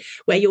year,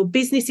 where your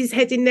business is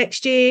heading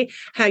next year,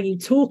 how you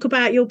talk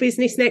about your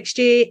business next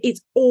year.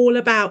 It's all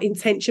about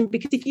intention,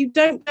 because if you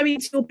don't go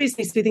into your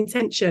business with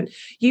intention,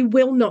 you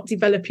will not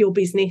develop your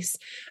business.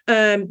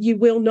 You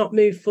will not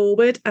move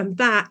forward. And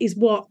that is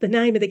what the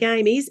name of the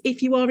game is.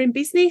 If you are in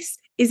business,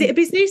 is it a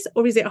business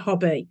or is it a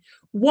hobby?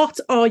 What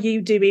are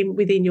you doing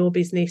within your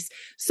business?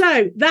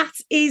 So that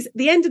is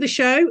the end of the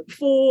show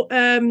for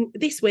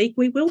this week.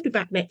 We will be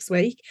back next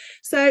week.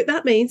 So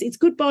that means it's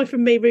goodbye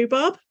from me,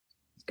 Rhubarb.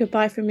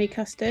 Goodbye from me,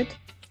 Custard.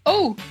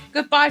 Oh,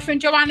 goodbye from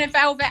Joanna,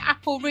 Velvet,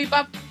 Apple,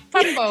 Rhubarb,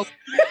 Crumble.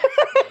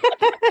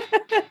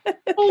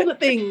 All the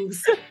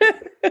things.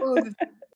 All the